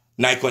now,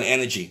 Nikon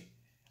Energy.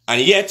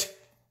 And yet,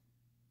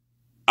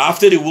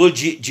 after the World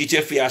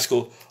GTA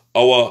fiasco,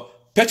 our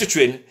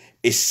Petrotrain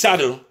is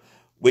saddled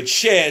with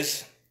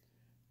shares,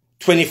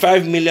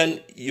 $25 million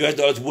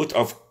US worth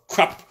of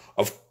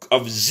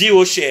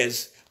zero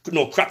shares,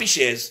 crappy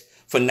shares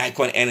for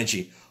Nikon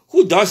Energy.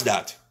 Who does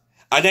that?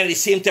 And then at the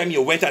same time,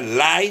 you went and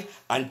lied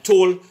and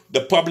told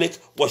the public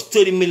was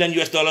 $30 million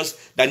US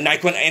that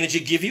Nikon Energy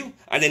give you,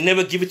 and they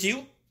never give it to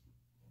you?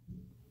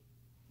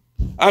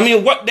 I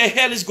mean, what the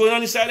hell is going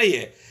on inside of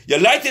here? You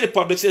lied to the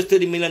public, says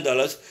 $30 million.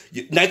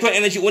 Nikon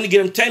Energy only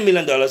gave them $10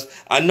 million,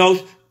 and now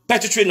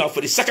Petrotrain now,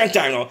 for the second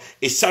time now,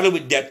 is saddled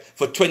with debt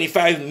for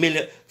 $25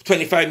 million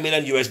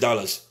US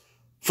dollars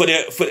for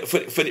their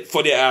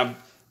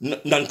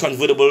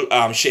non-convertible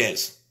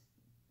shares.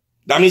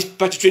 That means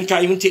Petrotrain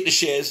can't even take the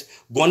shares,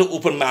 go on the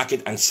open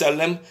market and sell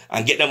them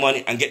and get the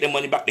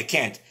money back. They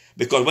can't,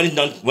 because when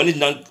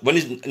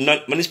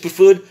it's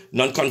preferred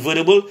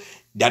non-convertible,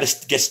 that'll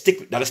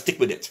stick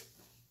with it.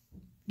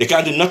 They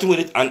can't do nothing with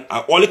it, and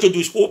all they can do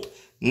is hope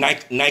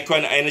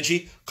Nikon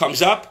Energy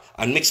comes up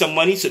and makes some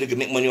money so they can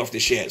make money off the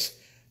shares.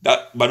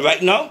 But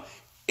right now,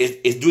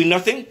 it's doing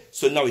nothing,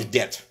 so now it's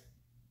debt.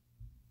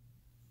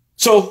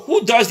 So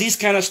who does these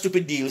kind of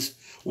stupid deals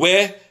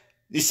where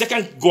the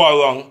second go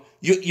around,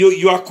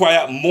 you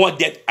acquire more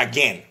debt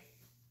again?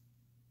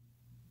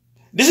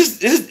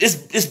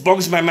 This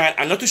boggles my mind.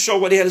 I'm not too sure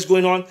what the hell is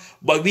going on,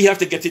 but we have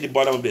to get to the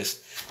bottom of this.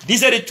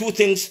 These are the two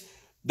things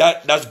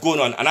that's going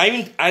on, and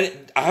I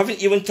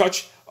haven't even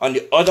touched on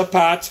the other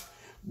part.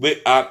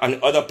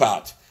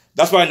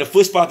 That's why in the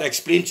first part I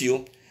explained to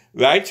you,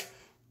 right?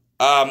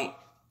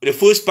 the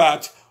first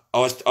part,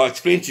 I'll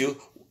explain to you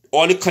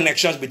all the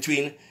connections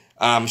between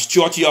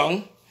Stuart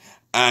Young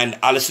and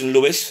Alison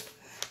Lewis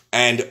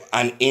and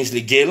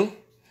Ainsley Gill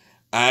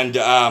and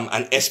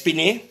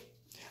Espinay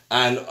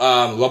and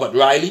Robert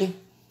Riley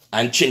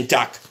and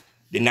Chintak,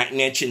 the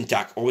nightmare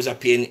Chintak, always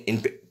appearing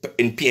in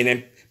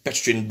P&M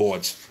Petrotrin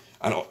boards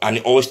and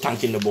always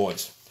tanking the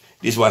boards.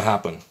 This is what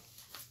happened.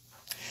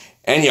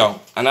 Anyhow,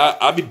 and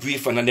I'll be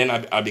brief and then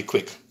I'll be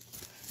quick.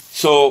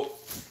 So,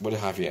 what do I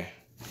have here?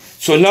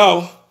 So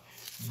now,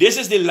 this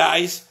is the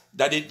lies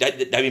that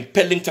they've been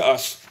peddling to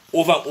us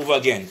over and over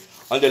again.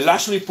 On the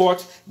last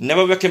report,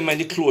 never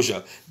recommended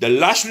closure. The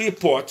last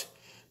report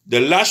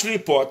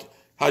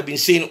has been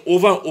saying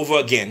over and over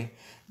again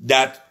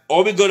that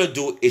all we're going to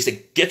do is to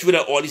get rid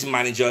of all these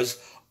managers,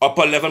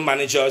 upper level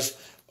managers,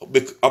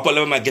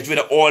 get rid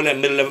of all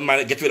them, middle level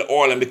managers, get rid of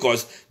all them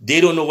because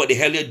they don't know what the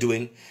hell they're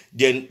doing.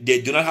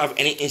 They do not have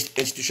any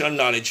institutional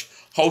knowledge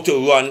how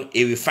to run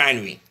a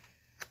refinery.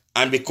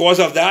 And because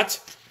of that,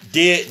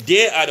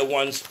 they are the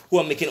ones who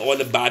are making all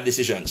the bad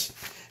decisions.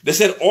 They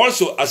said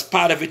also, as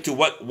part of it,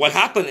 what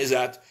happened is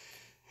that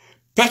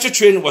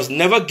Petrotrin was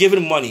never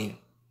given money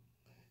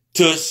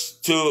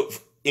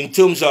in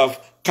terms of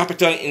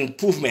capital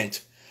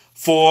improvement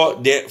for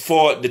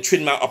the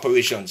Trinidad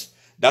operations.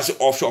 That's the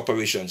offshore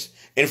operations.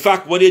 In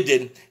fact, what they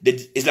did,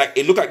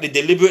 it looked like they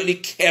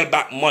deliberately held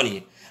back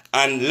money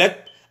and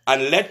let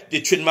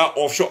the Trinidad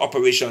offshore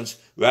operations,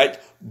 right,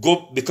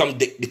 go become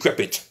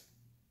decrepit.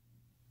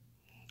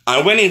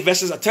 And when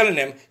investors are telling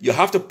them you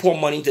have to pour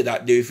money into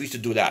that, they refuse to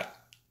do that.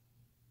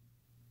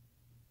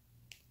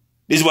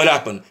 This is what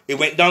happened. It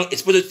went down.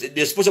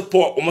 They're supposed to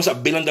pour almost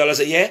 $1 billion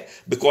a year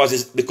because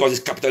it's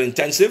capital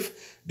intensive.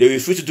 They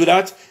refuse to do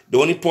that. They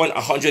only pour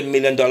 $100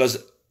 million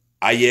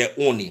a year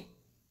only.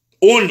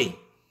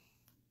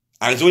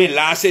 And it's only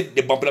last year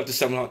they bumped it up to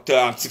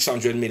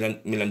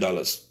 $600 million.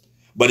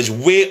 But it's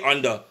way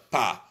under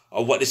par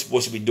of what they're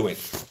supposed to be doing.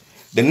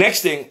 The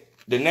next thing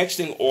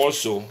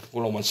also,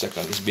 hold on one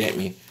second. Just bear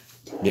me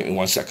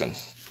 1 second.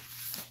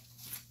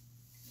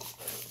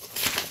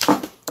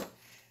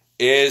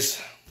 Here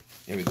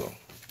we go.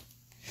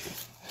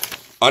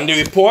 On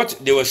the report,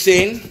 they were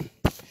saying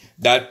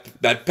that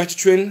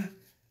Petrotrin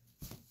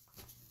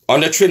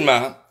under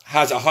Trinidad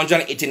has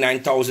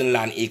 189,000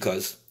 land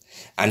acres,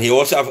 and he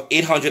also have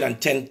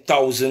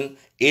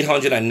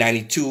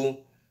 810,892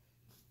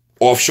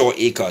 offshore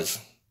acres.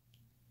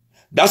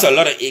 That's a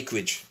lot of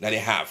acreage that they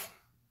have.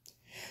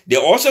 They're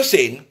also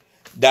saying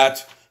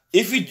that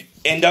if we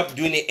end up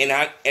doing the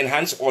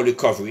enhanced oil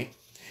recovery,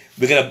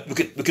 we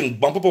can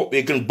bump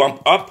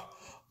up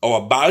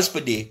our barrels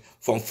per day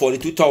from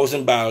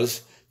 42,000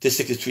 barrels to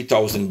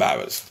 63,000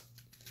 barrels.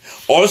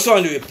 Also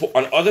on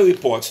other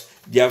reports,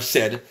 they have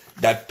said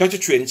that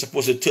Petrotrin is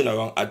supposed to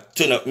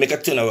make a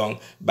turnaround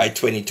by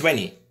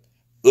 2020,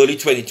 early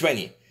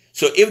 2020.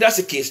 So if that's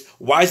the case,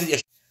 why is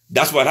it?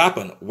 That's what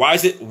happened. Why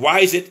is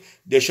it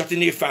they're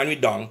shutting the refinery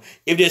down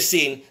if they're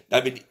saying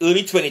that by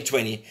early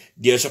 2020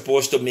 they're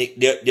supposed to do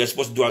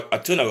a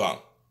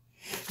turnaround?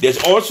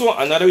 There's also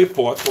another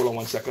report. Hold on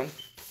 1 second.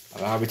 I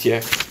have it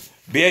here.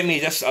 Bear me,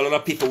 just a lot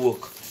of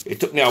paperwork. It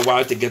took me a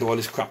while to get all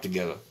this crap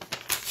together.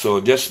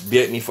 So just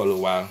bear me for a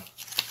little while.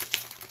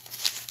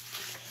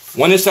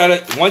 Once you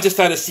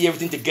start to see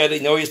everything together,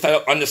 you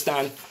start to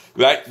understand,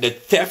 right, the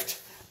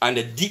theft and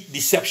the deep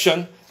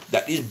deception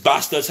that these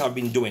bastards have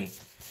been doing.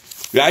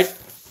 Right?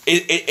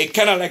 It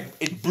kind of like,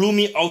 it blew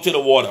me out of the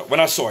water when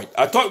I saw it.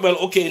 I thought, well,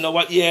 okay, you know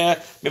what,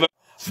 yeah, maybe,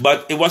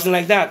 but it wasn't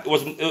like that.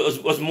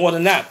 It was more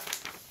than that.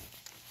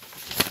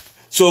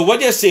 So what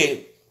they're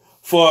saying,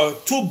 for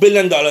 $2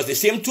 billion, the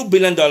same $2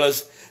 billion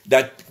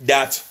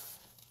that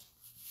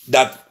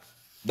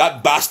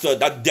bastard,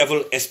 that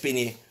devil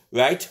Espinay,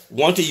 right,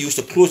 want to use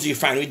to close the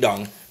refinery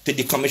down, to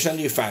decommission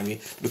the refinery,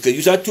 we could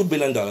use that $2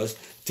 billion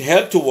to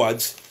help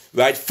towards,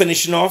 right,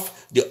 finishing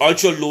off the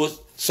ultra-low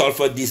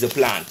sulfur diesel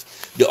plant.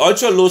 The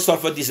ultra-low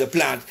sulfur diesel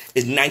plant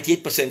is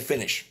 98%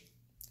 finished.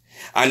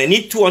 And they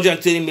need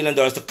 $230 million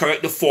to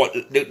correct the fault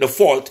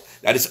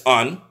that is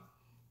on,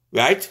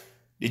 right?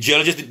 The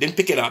geologist didn't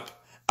pick it up.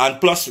 And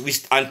plus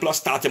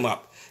start them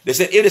up. They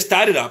said if they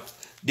started up,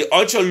 the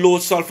ultra low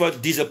sulfur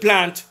diesel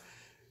plant,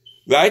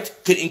 right,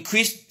 can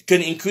increase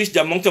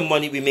the amount of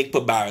money we make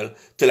per barrel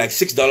to like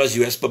 $6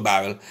 US per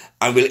barrel,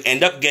 and we'll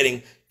end up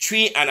getting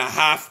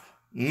 $3.5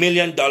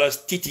 million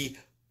TT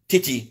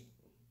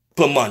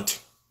per month.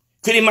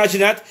 Could you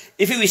imagine that?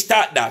 If we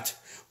start that,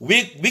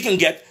 we can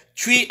get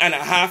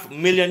 $3.5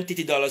 million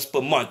TT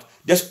per month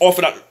just off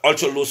of that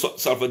ultra low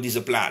sulfur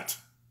diesel plant.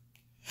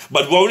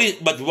 But Rowley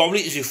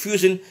is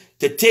refusing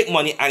to take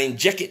money and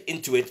inject it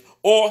into it,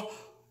 or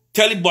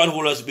tell the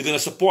bondholders we're gonna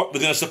support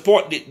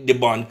the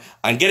bond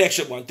and get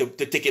extra bond to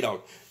take it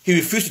out. He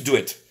refused to do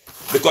it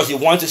because he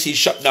wants to see it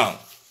shut down.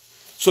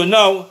 So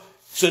now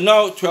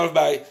 12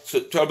 by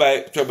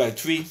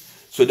 3.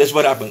 So that's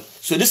what happened.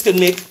 So this can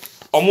make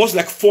almost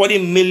like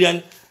 $40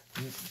 million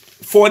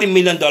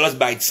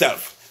by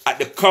itself at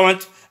the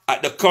current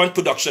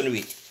production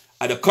rate.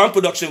 At the current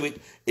production rate,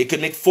 it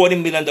can make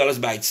 $40 million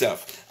by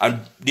itself. and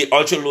the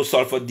ultra low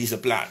sulfur diesel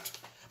plant.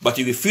 But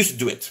he refused to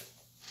do it.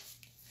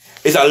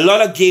 There's a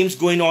lot of games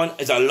going on.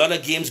 There's a lot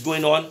of games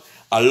going on.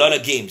 A lot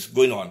of games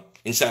going on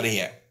inside of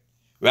here.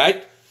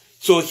 Right?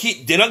 So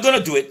they're not going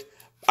to do it.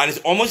 And it's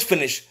almost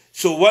finished.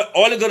 So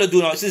all they're going to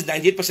do now, since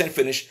 98%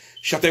 finished,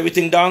 shut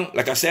everything down.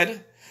 Like I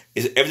said,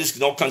 everything's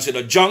now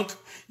considered junk.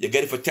 You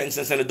get it for 10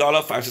 cents on the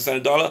dollar, 5 cents on the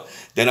dollar.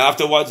 Then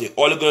afterwards,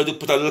 all you're going to do,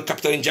 put a little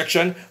capital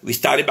injection. We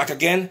start it back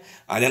again.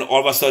 And then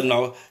all of a sudden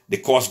now, the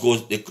cost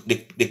goes, the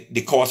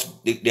cost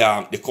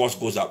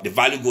goes up. The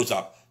value goes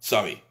up,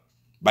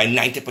 by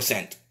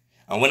 90%.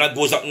 And when that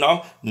goes up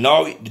now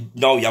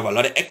you have a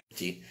lot of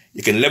equity.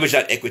 You can leverage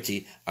that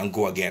equity and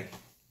go again.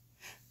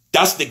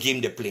 That's the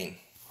game they're playing.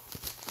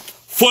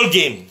 Full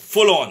game,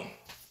 full on.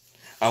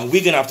 And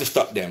we're going to have to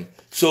stop them.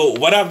 So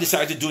what I've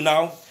decided to do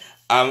now,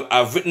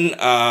 I've written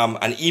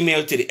an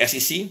email to the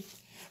SEC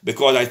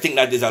because I think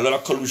that there's a lot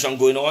of collusion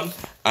going on,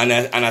 and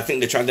I think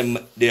they're trying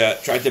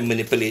to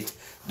manipulate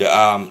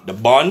the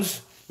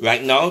bonds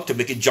right now to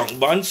make it junk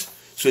bonds,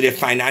 so their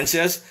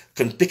financiers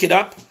can pick it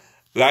up,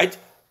 right,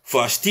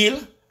 for a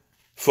steal,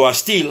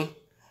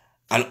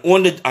 and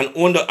own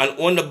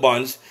the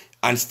bonds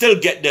and still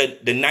get the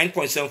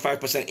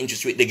 9.75%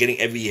 interest rate they're getting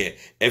every year,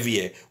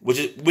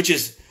 which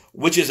is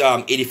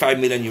 $85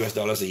 million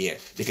US a year.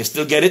 They can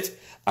still get it.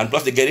 And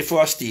plus they get it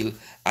for a steal,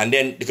 and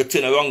then they could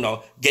turn around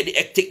now,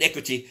 take the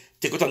equity,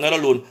 take out another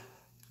loan,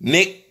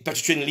 make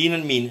Petrotrin lean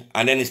and mean,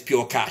 and then it's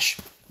pure cash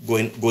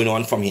going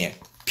on from here.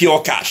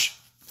 Pure cash.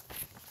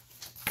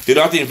 They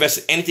don't have to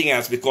invest anything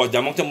else because the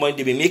amount of money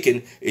they be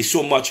making is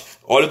so much.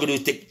 All they're going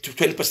to do is take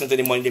 20% of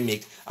the money they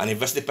make and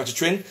invest in the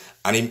Petrotrin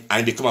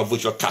and become a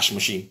virtual cash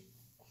machine.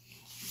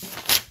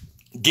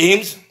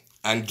 Games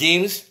and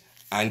games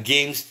and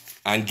games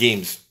and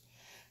games.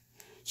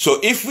 So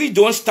if we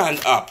don't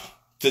stand up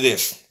to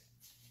this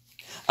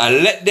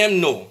and let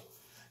them know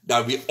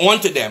that we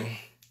onto them,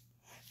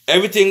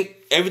 everything,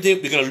 we're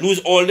going to lose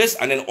all this,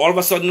 and then all of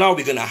a sudden now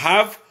we're going to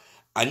have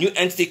a new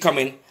entity come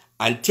in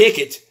and take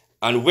it,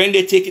 and when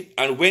they take it,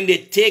 and when they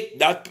take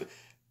that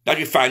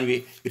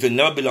refinery, it will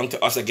never belong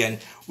to us again.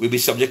 We'll be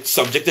subject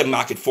to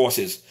market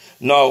forces.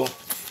 Now,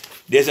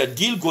 there's a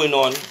deal going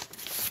on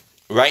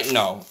right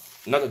now.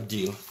 Not a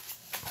deal.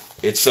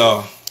 It's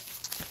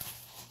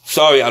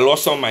sorry, I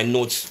lost some of my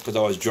notes because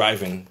I was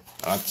driving.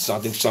 I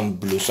think some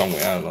blew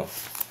somewhere. I don't know.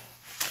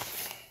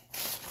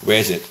 Where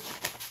is it?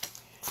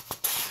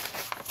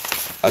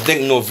 I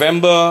think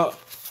November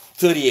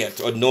 30th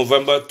or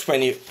November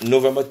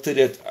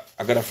 30th.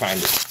 I gotta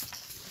find it.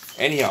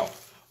 Anyhow,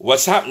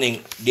 what's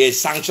happening? There's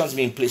sanctions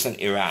being placed on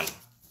Iran.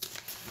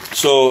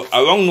 So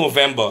around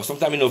November,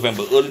 sometime in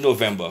November, early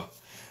November,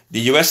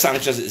 the US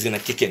sanctions is gonna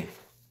kick in.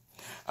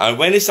 And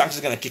when the sanctions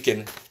are gonna kick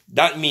in,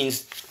 that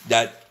means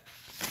that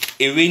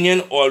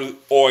Iranian oil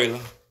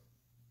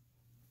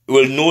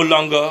will no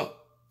longer,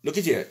 look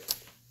at here.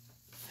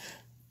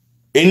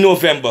 In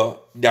November,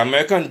 the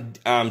American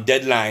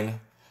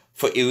deadline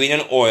for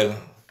Iranian oil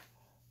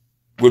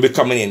will be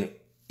coming in.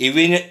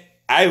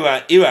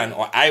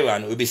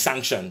 Iran will be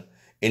sanctioned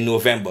in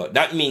November.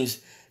 That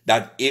means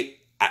that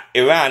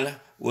Iran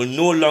will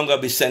no longer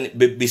be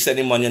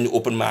sending money in the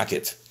open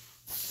market.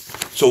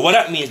 So what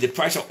that means, the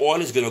price of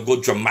oil is going to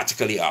go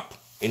dramatically up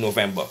in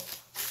November.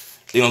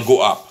 They're going to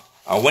go up.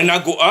 And when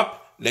that go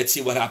up, let's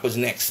see what happens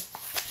next.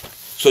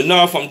 So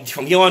now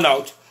from here on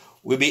out,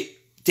 we'll be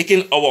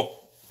taking our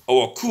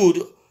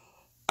crude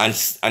and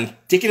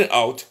taking it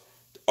out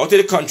of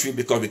the country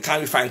because we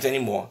can't refine it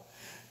anymore.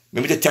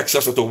 Maybe to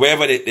Texas or to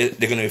wherever they're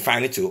going to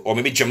refine it to, or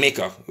maybe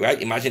Jamaica,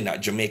 right? Imagine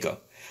that, Jamaica.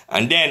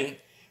 And then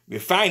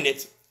refine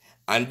it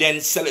and then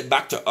sell it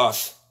back to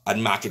us at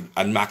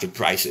market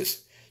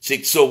prices.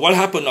 So what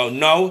happened now?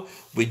 Now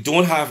we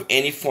don't have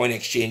any foreign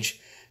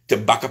exchange to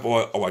back up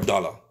our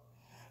dollar.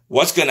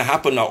 What's going to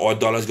happen now? Our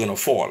dollar is going to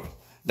fall.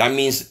 That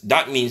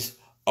means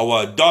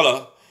our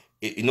dollar,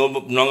 no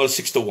longer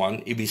 6 to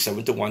 1, it'll be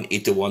 7 to 1,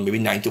 8 to 1, maybe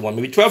 9 to 1,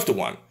 maybe 12 to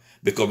 1,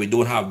 because we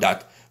don't have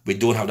that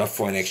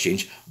foreign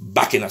exchange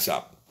backing us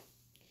up.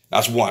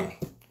 That's one.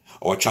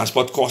 Our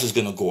transport cost is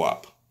going to go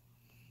up,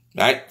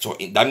 right? So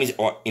that means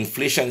our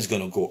inflation is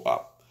going to go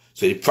up.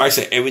 So the price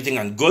of everything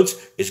and goods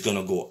is going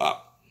to go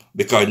up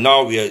because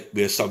now we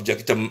are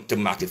subject to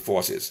market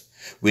forces.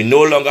 We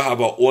no longer have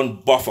our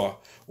own buffer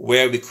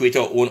where we create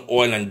our own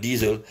oil and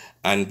diesel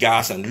and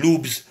gas and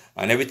lubes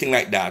and everything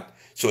like that.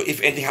 So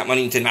if anything happens on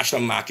the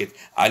international market,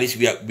 at least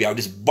we have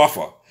this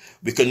buffer.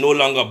 We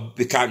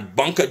can't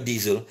bunker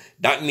diesel.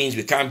 That means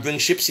we can't bring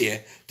ships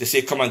here to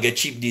say, come and get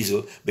cheap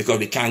diesel, because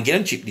we can't get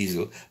them cheap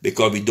diesel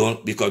because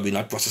we're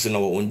not processing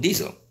our own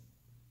diesel.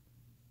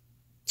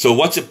 So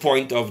what's the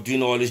point of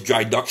doing all this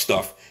dry dock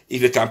stuff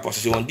if you can't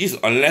process your own diesel?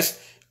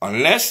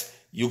 Unless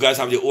you guys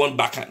have your own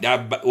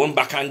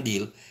backhand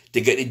deal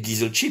to get the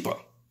diesel cheaper.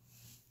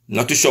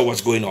 Not too sure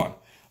what's going on.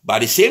 But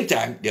at the same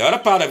time, the other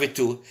part of it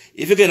too,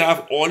 if you're going to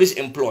have all these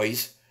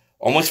employees,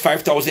 almost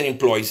 5,000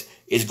 employees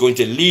is going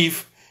to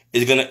leave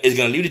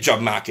the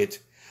job market.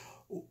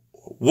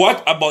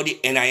 What about the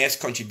NIS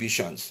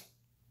contributions?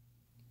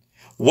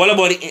 What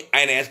about the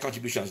NIS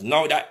contributions?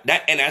 Now that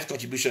NIS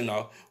contribution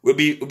now will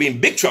be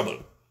in big trouble.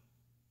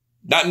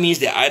 That means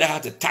they either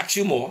have to tax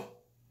you more,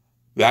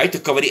 right, to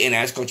cover the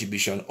NIS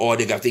contribution, or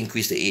they have to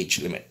increase the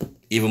age limit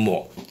even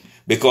more.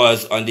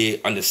 Because on the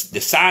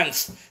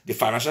SANS, the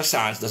financial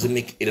SANS doesn't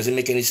make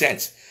any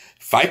sense.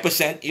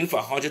 5%, even for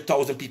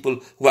 100,000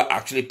 people who are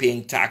actually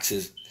paying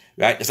taxes,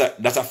 right?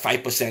 That's a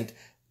 5%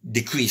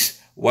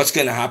 decrease. What's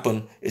going to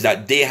happen is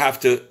that they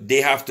have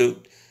to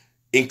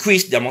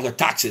increase the amount of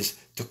taxes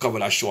to cover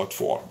that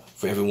shortfall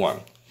for everyone.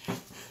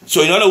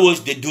 So in other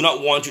words, they do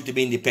not want you to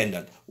be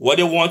independent. What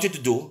they want you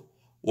to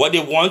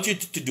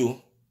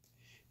do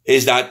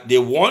is that they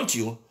want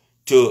you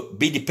to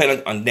be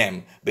dependent on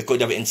them because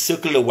they've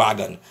encircled the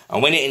wagon.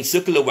 And when they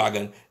encircle the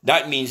wagon,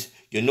 that means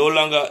you no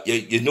longer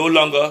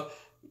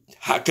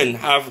can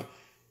have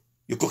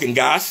your cooking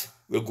gas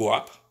will go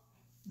up.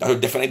 That will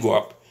definitely go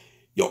up.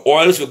 Your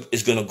oils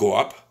is going to go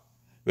up,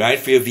 right,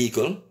 for your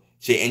vehicle.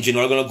 So your engine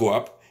oil going to go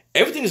up.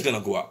 Everything is going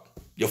to go up.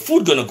 Your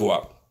food going to go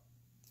up.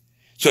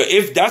 So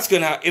if that's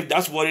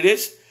what it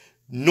is,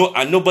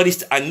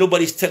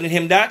 nobody's telling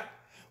him that,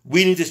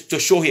 we need to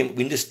show him,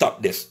 we need to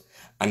stop this.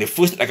 And the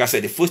first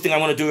thing I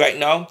want to do right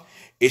now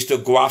is to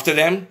go after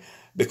them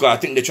because I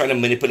think they're trying to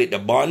manipulate the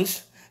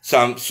bonds.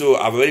 So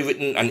I've already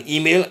written an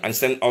email and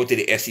sent out to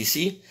the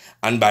SEC.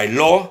 And by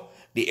law,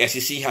 the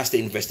SEC has to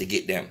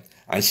investigate them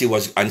and see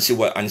what's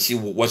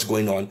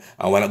going on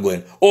and what not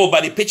going. Oh,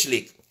 by the pitch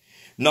leak.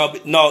 Now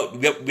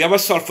we have a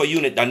sulfur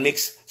unit that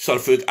makes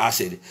sulfuric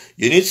acid.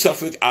 You need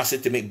sulfuric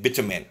acid to make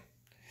bitumen.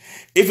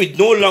 If it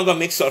no longer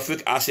makes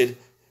sulfuric acid,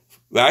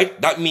 right,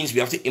 that means we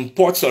have to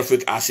import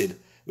sulfuric acid,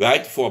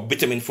 right, for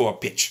bitumen for a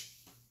pitch.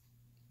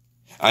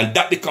 And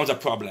that becomes a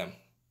problem.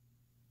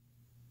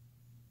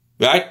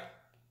 Right?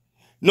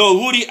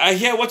 No, Rudy, I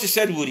hear what you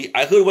said, Rudy.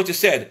 I heard what you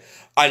said.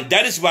 And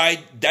that is why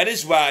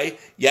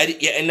you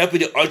end up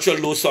with the ultra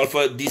low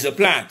sulfur diesel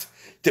plant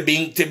to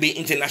be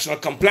international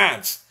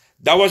compliance.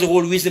 That was the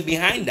whole reason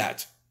behind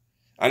that.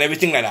 And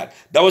everything like that.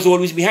 That was the whole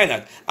reason behind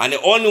that. And they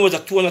all knew was a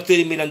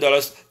 $230 million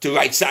to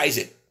right size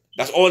it.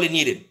 That's all they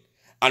needed.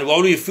 And we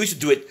already refused to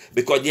do it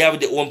because they have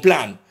their own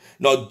plan.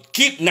 Now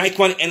keep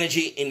Nikon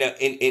Energy in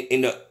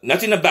the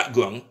not in the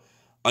background,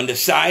 on the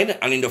side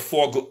and in the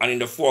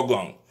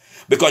foreground.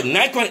 Because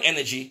Nikon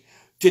Energy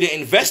to the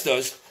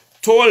investors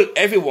told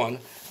everyone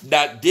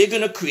that they're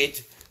gonna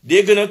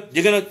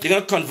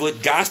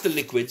convert gas to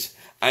liquids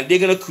and they're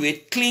gonna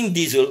create clean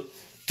diesel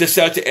to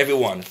sell to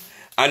everyone.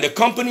 And the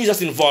companies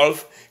that's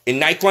involved in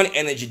Nikon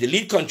Energy, the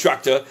lead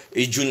contractor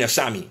is Junior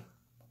Sammy.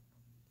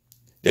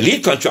 The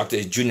lead contractor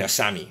is Junior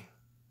Sammy.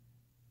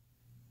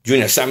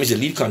 Junior Sammy is the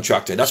lead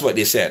contractor. That's what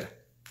they said.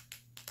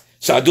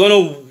 So I don't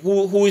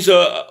know who is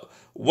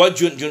what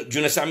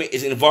Junior Sammy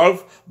is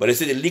involved, but they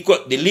said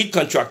the lead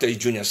contractor is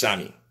Junior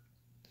Sammy.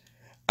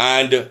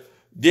 And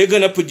they're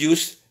gonna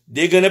produce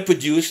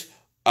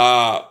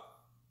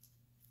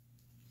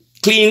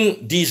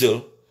clean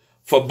diesel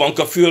for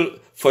bunker fuel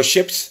for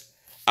ships.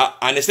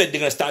 And they said they're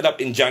gonna start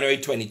up in January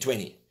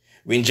 2020.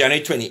 We're in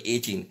January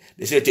 2018.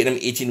 They said it'll take them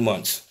 18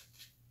 months.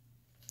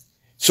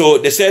 So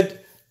they said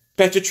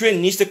Petrotrin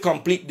needs to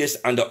complete this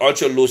on the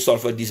ultra low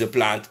sulfur diesel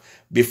plant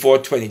before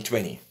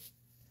 2020.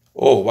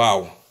 Oh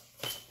wow.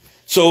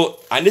 So,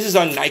 and this is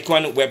on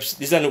Nikon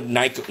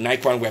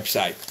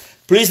website.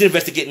 Please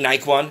investigate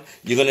Nikon.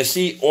 You're going to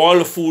see all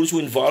the fools who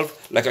are involved,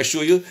 like I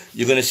show you.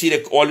 You're going to see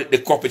all the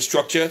corporate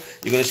structure.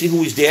 You're going to see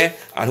who is there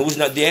and who's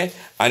not there,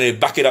 and they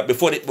back it up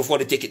before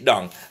they take it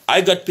down. I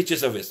got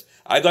pictures of this.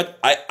 I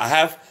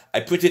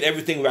printed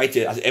everything right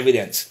here as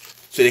evidence.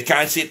 So they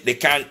can't see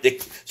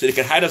it, so they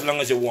can hide as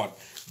long as they want.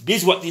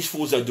 This is what these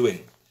fools are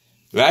doing.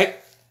 Right?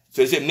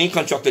 So they say main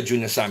contractor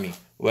Junior Sammy.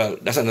 Well,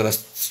 that's another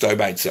story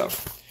by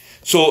itself.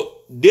 So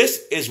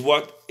this is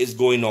what is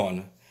going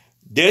on.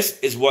 This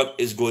is what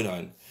is going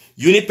on.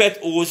 Unipet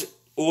owes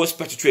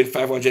Petrotrin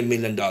 $500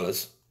 million.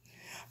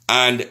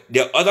 And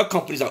there are other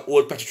companies that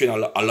owe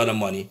Petrotrin a lot of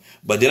money,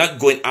 but they're not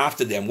going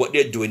after them. What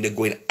they're doing, they're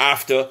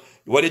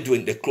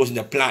closing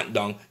the plant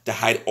down to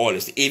hide all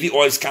this. The AV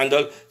oil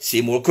scandal,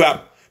 same old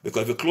crap.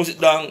 Because if you close it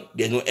down,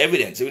 there's no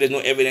evidence. If there's no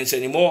evidence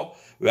anymore,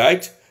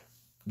 right,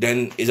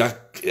 then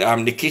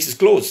the case is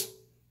closed.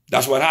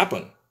 That's what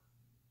happened.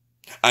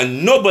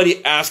 And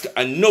nobody asked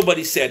and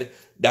nobody said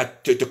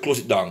that to close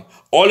it down.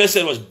 All they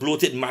said was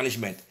bloated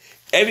management.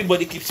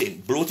 Everybody keeps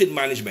saying bloated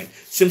management.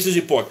 Simpsons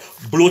report,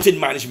 bloated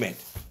management.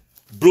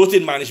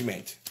 Bloated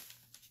management.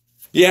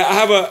 Yeah, I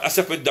have a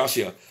separate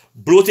dossier.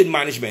 Bloated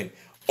management.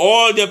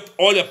 All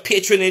the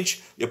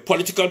patronage, the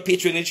political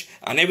patronage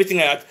and everything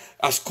like that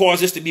has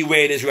caused us to be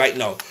where it is right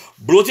now.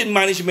 Bloated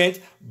management,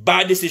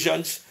 bad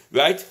decisions,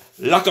 right?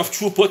 Lack of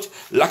throughput,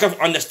 lack of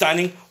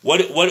understanding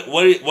what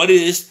it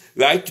is,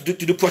 right, to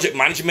do project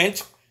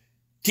management.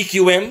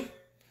 TQM,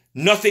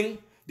 nothing.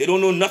 They don't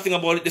know nothing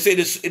about it. They say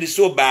it is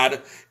so bad.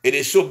 It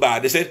is so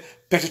bad. They said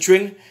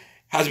Petrotrin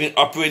has been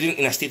operating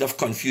in a state of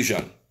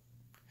confusion.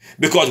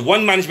 Because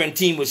one management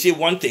team will say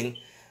one thing,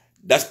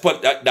 that's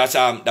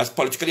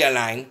politically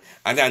aligned,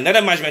 and then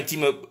another management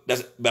team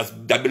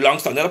that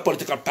belongs to another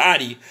political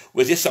party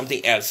will say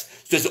something else.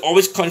 So there's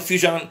always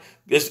confusion.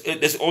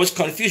 There's always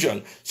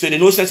confusion. So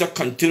there's no sense of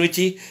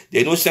continuity.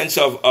 There's no sense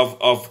of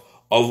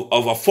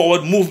a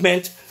forward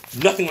movement.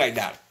 Nothing like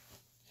that.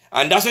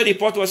 And that's what the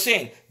report was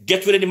saying.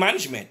 Get rid of the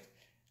management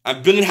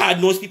and bring in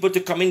hard-nosed people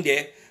to come in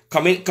there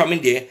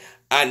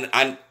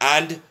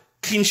and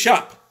clean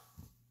shop.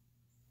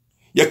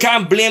 You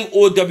can't blame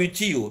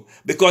OWTU,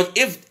 because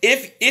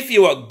if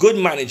you're a good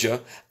manager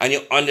and you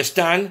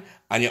understand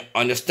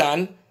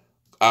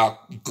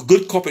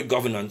good corporate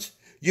governance,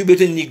 you'll be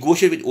able to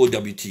negotiate with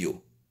OWTU.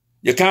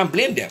 You can't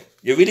blame them.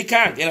 You really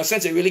can't. In a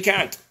sense, you really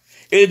can't.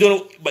 They don't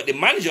know, but the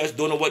managers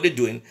don't know what they're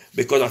doing,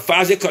 because as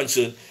far as they're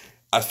concerned,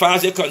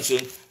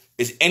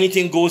 is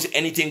anything goes.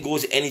 And they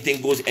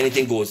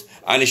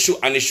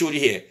showed you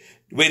here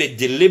where they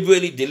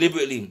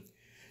deliberately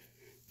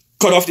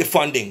cut off the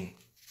funding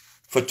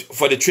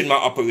for the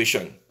trademark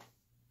operation.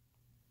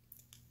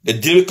 The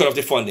deal cut off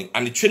the funding,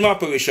 and the trademark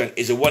operation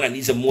is the one that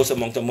needs the most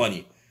amount of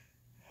money,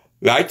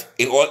 right?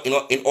 In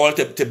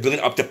order to bring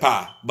it up to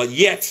par. But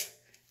yet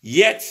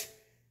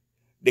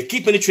they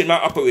keep in the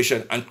trademark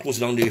operation and close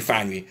down the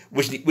refinery,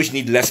 which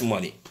need less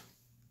money.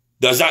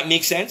 Does that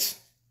make sense?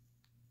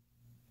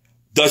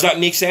 Does that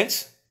make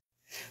sense?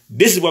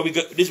 This is what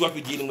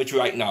we're dealing with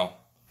right now.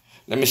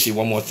 Let me see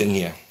one more thing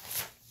here.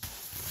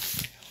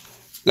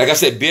 Like I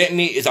said, bear with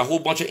me, it's a whole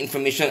bunch of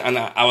information, and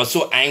I was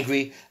so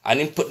angry. I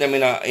didn't put them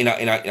in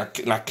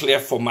a clear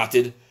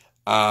formatted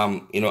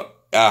direction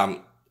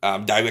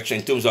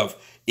in terms of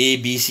A,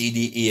 B, C,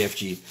 D, E, F,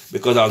 G,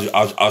 because I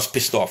was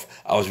pissed off.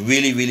 I was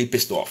really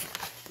pissed off,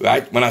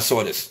 right, when I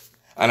saw this.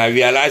 And I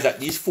realized that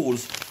these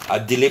fools are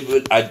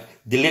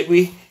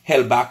deliberately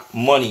held back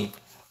money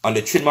on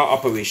the trademark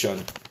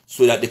operation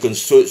so that they can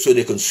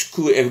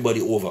screw everybody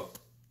over.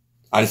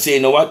 And say,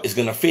 you know what, it's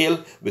going to fail,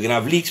 we're going to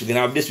have leaks, we're going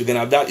to have this, we're going to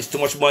have that, it's too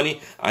much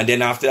money, and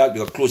then after that, we're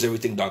going to close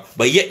everything down.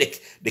 But yet,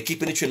 they're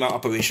keeping the trademark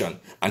operation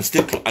and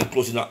still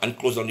closing down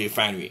the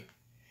refinery.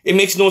 It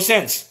makes no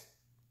sense.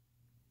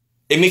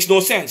 It makes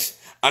no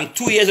sense. And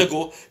 2 years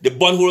ago, the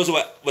bondholders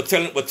were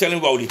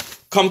telling Rowley,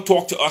 come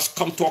talk to us,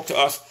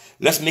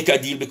 let's make a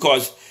deal,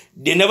 because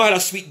they never had a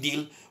sweet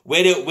deal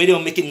where they were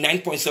making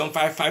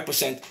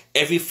 9.755%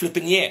 every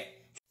flipping year.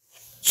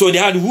 So they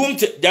had room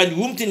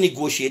to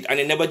negotiate, and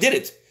they never did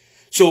it.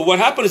 So what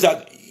happened is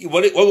that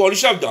what you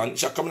should have done, you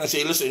should come in and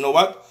say, listen, you know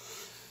what?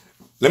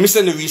 Let me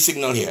send a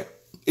re-signal here.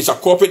 It's a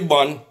corporate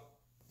bond,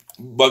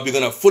 but we're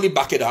going to fully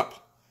back it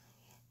up.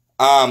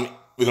 We're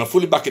going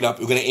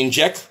to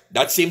inject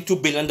that same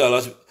 $2 billion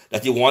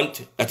that you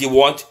want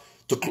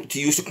to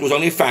use to close down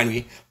the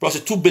refinery, plus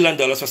the $2 billion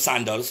for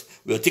Sandals.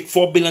 We'll take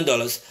 $4 billion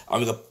and we're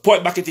going to pour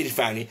it back into the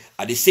refinery.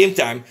 At the same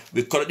time,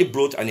 we'll cut out the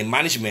bloat and the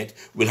management.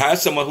 We'll hire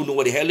someone who knows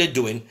what the hell they're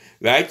doing,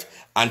 right?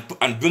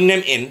 And bring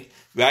them in,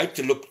 right,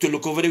 to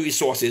look over the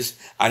resources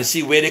and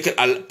see where they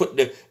can put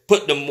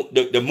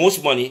the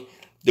most money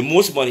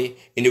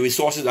in the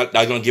resources that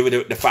are going to give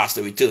it the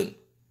faster return,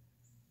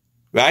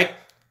 right?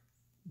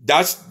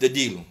 That's the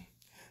deal.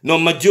 No,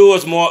 Maduro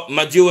was more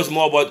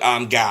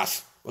about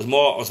gas. Was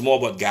more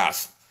about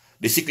gas.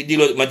 The secret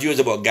deal with Maduro is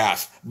about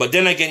gas. But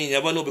then again, you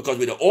never know, because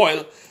with the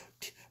oil,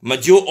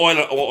 Maduro oil and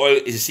our oil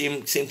is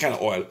the same kind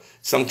of oil,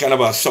 some kind of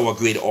a sour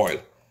grade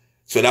oil.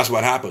 So that's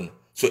what happened.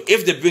 So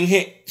if they bring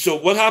him, so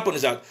what happened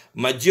is that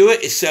Maduro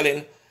is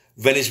selling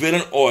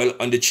Venezuelan oil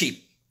on the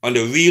cheap, on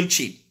the real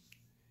cheap.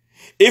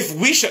 If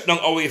we shut down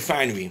our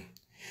refinery,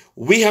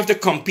 we have to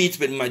compete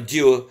with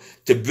Maduro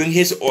to bring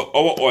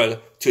our oil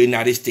to the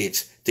United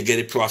States to get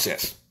it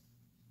processed.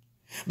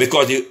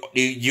 Because the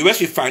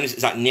U.S. refineries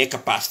is at near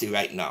capacity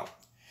right now.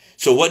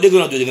 So what they're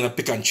going to do, they're going to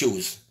pick and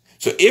choose.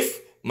 So if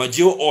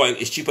Maduro oil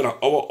is cheaper than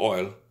our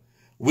oil,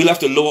 we'll have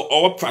to lower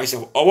our price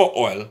of our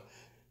oil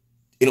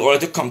in order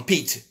to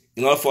compete,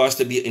 in order for us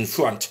to be in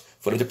front,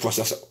 for them to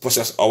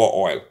process our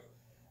oil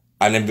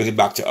and then bring it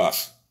back to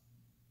us.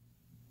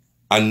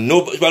 And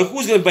well,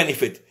 who's going to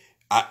benefit?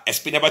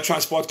 Espinaba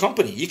Transport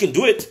Company. He can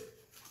do it.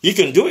 He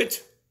can do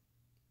it.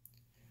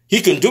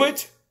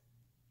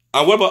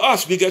 And what about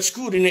us? We get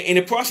screwed in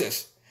the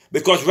process.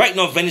 Because right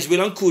now,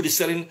 Venezuelan crude is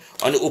selling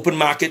on the open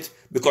market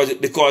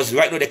because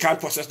right now they can't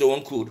process their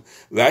own crude,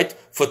 right?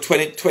 For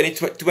 $20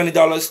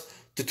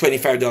 to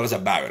 $25 a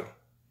barrel.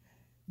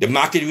 The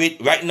market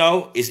rate right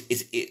now is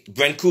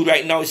Brent crude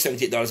right now is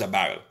 $78 a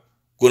barrel,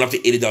 going up to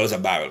 $80 a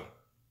barrel.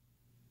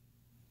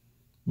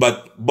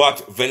 But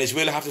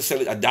Venezuela have to sell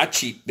it at that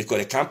cheap because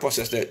they can't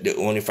process their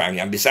own refinery.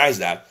 And besides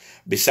that,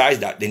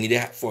 they need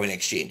a foreign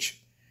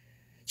exchange.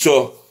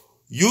 So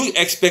you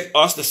expect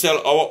us to sell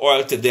our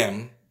oil to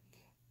them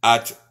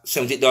at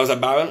 $78 a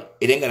barrel?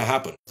 It ain't gonna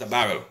happen. It's a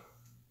barrel.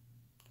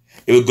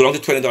 It will go down to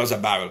 $20 a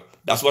barrel.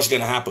 That's what's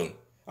gonna happen.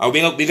 And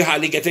we can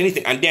hardly get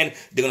anything. And then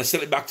they're gonna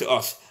sell it back to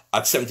us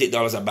at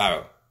 $78 a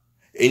barrel.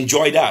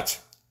 Enjoy that.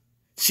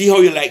 See how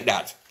you like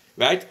that,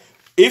 right?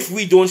 If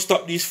we don't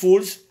stop these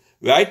fools,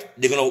 right,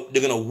 they're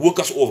gonna work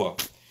us over.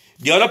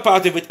 The other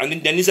part of it, and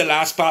then this is the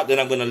last part, then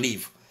I'm gonna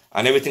leave.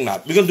 and everything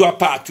like that. We're going to do a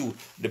part 2.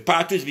 The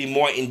part 2 is be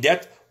more in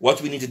depth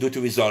what we need to do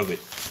to resolve it,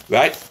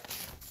 right?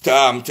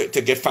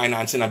 To get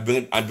financing and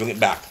bring it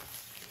back.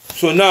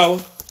 So now,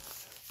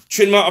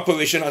 Trinma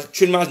operation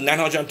Trinma has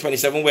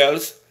 927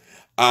 wells.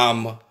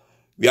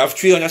 We have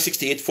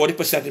 368,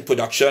 40% in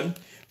production.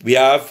 We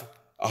have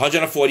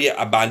 140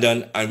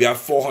 abandoned, and we have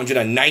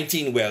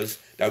 419 wells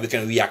that we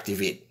can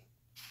reactivate.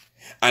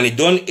 And it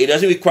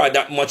doesn't require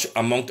that much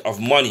amount of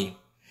money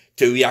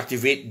to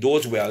reactivate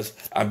those wells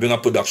and bring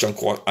up production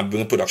cost and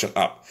bring production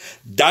up.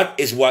 That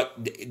is what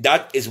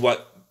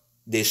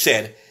they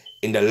said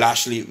in the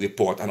Lashley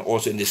report and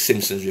also in the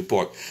Simpsons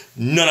report.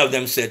 None of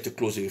them said to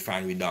close the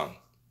refinery down.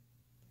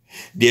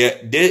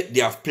 They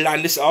have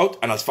planned this out,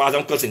 and as far as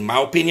I'm concerned, in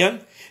my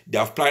opinion, they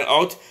have planned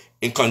out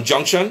in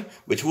conjunction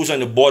with who's on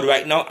the board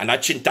right now, and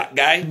that Chintak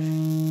guy,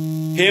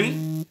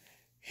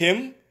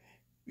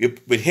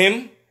 with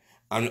him,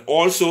 and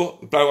also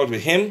we plan out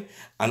with him,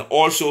 and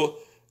also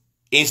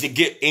Ainsley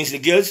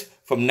Gills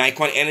from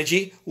Nikon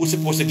Energy, who's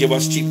supposed to give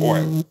us cheap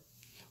oil.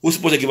 Who's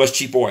supposed to give us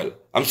cheap oil?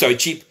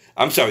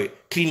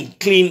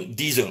 Clean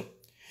diesel.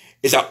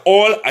 It's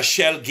all a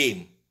shell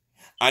game.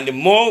 And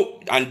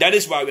that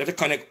is why we have to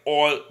connect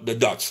all the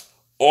dots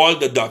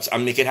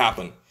and make it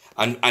happen.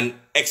 And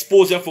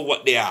expose them for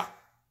what they are.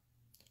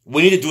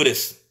 We need to do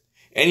this.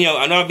 Anyhow,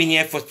 I know I've been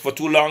here for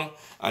too long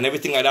and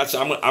everything like that,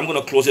 so I'm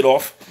gonna close it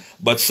off.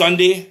 But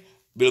Sunday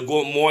we'll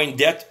go more in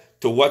depth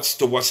to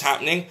what's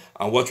happening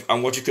and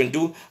what you can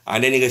do,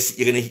 and then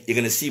you're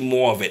gonna see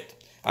more of it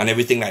and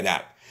everything like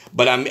that.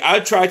 But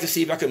I'll try to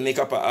see if I can make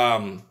up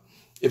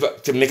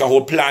to make a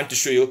whole plan to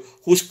show you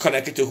who's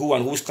connected to who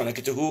and who's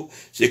connected to who,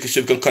 so you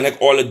can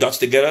connect all the dots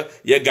together.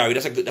 Yeah, Gary,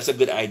 that's a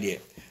good idea.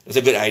 That's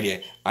a good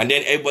idea. And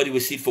then everybody will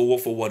see it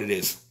for what it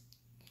is.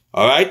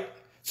 All right.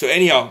 So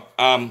anyhow,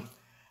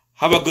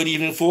 have a good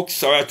evening, folks.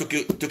 Sorry I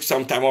took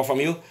some time off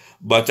from you,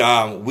 but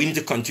we need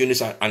to continue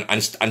this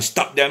and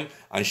stop them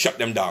and shut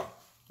them down.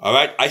 All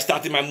right. I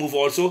started my move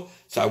also,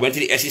 so I went to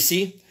the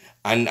SEC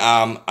and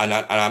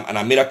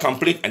I made a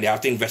complaint, and they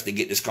have to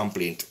investigate this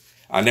complaint,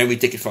 and then we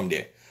take it from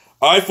there.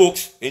 All right,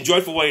 folks. Enjoy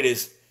for what it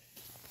is.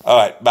 All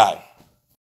right. Bye.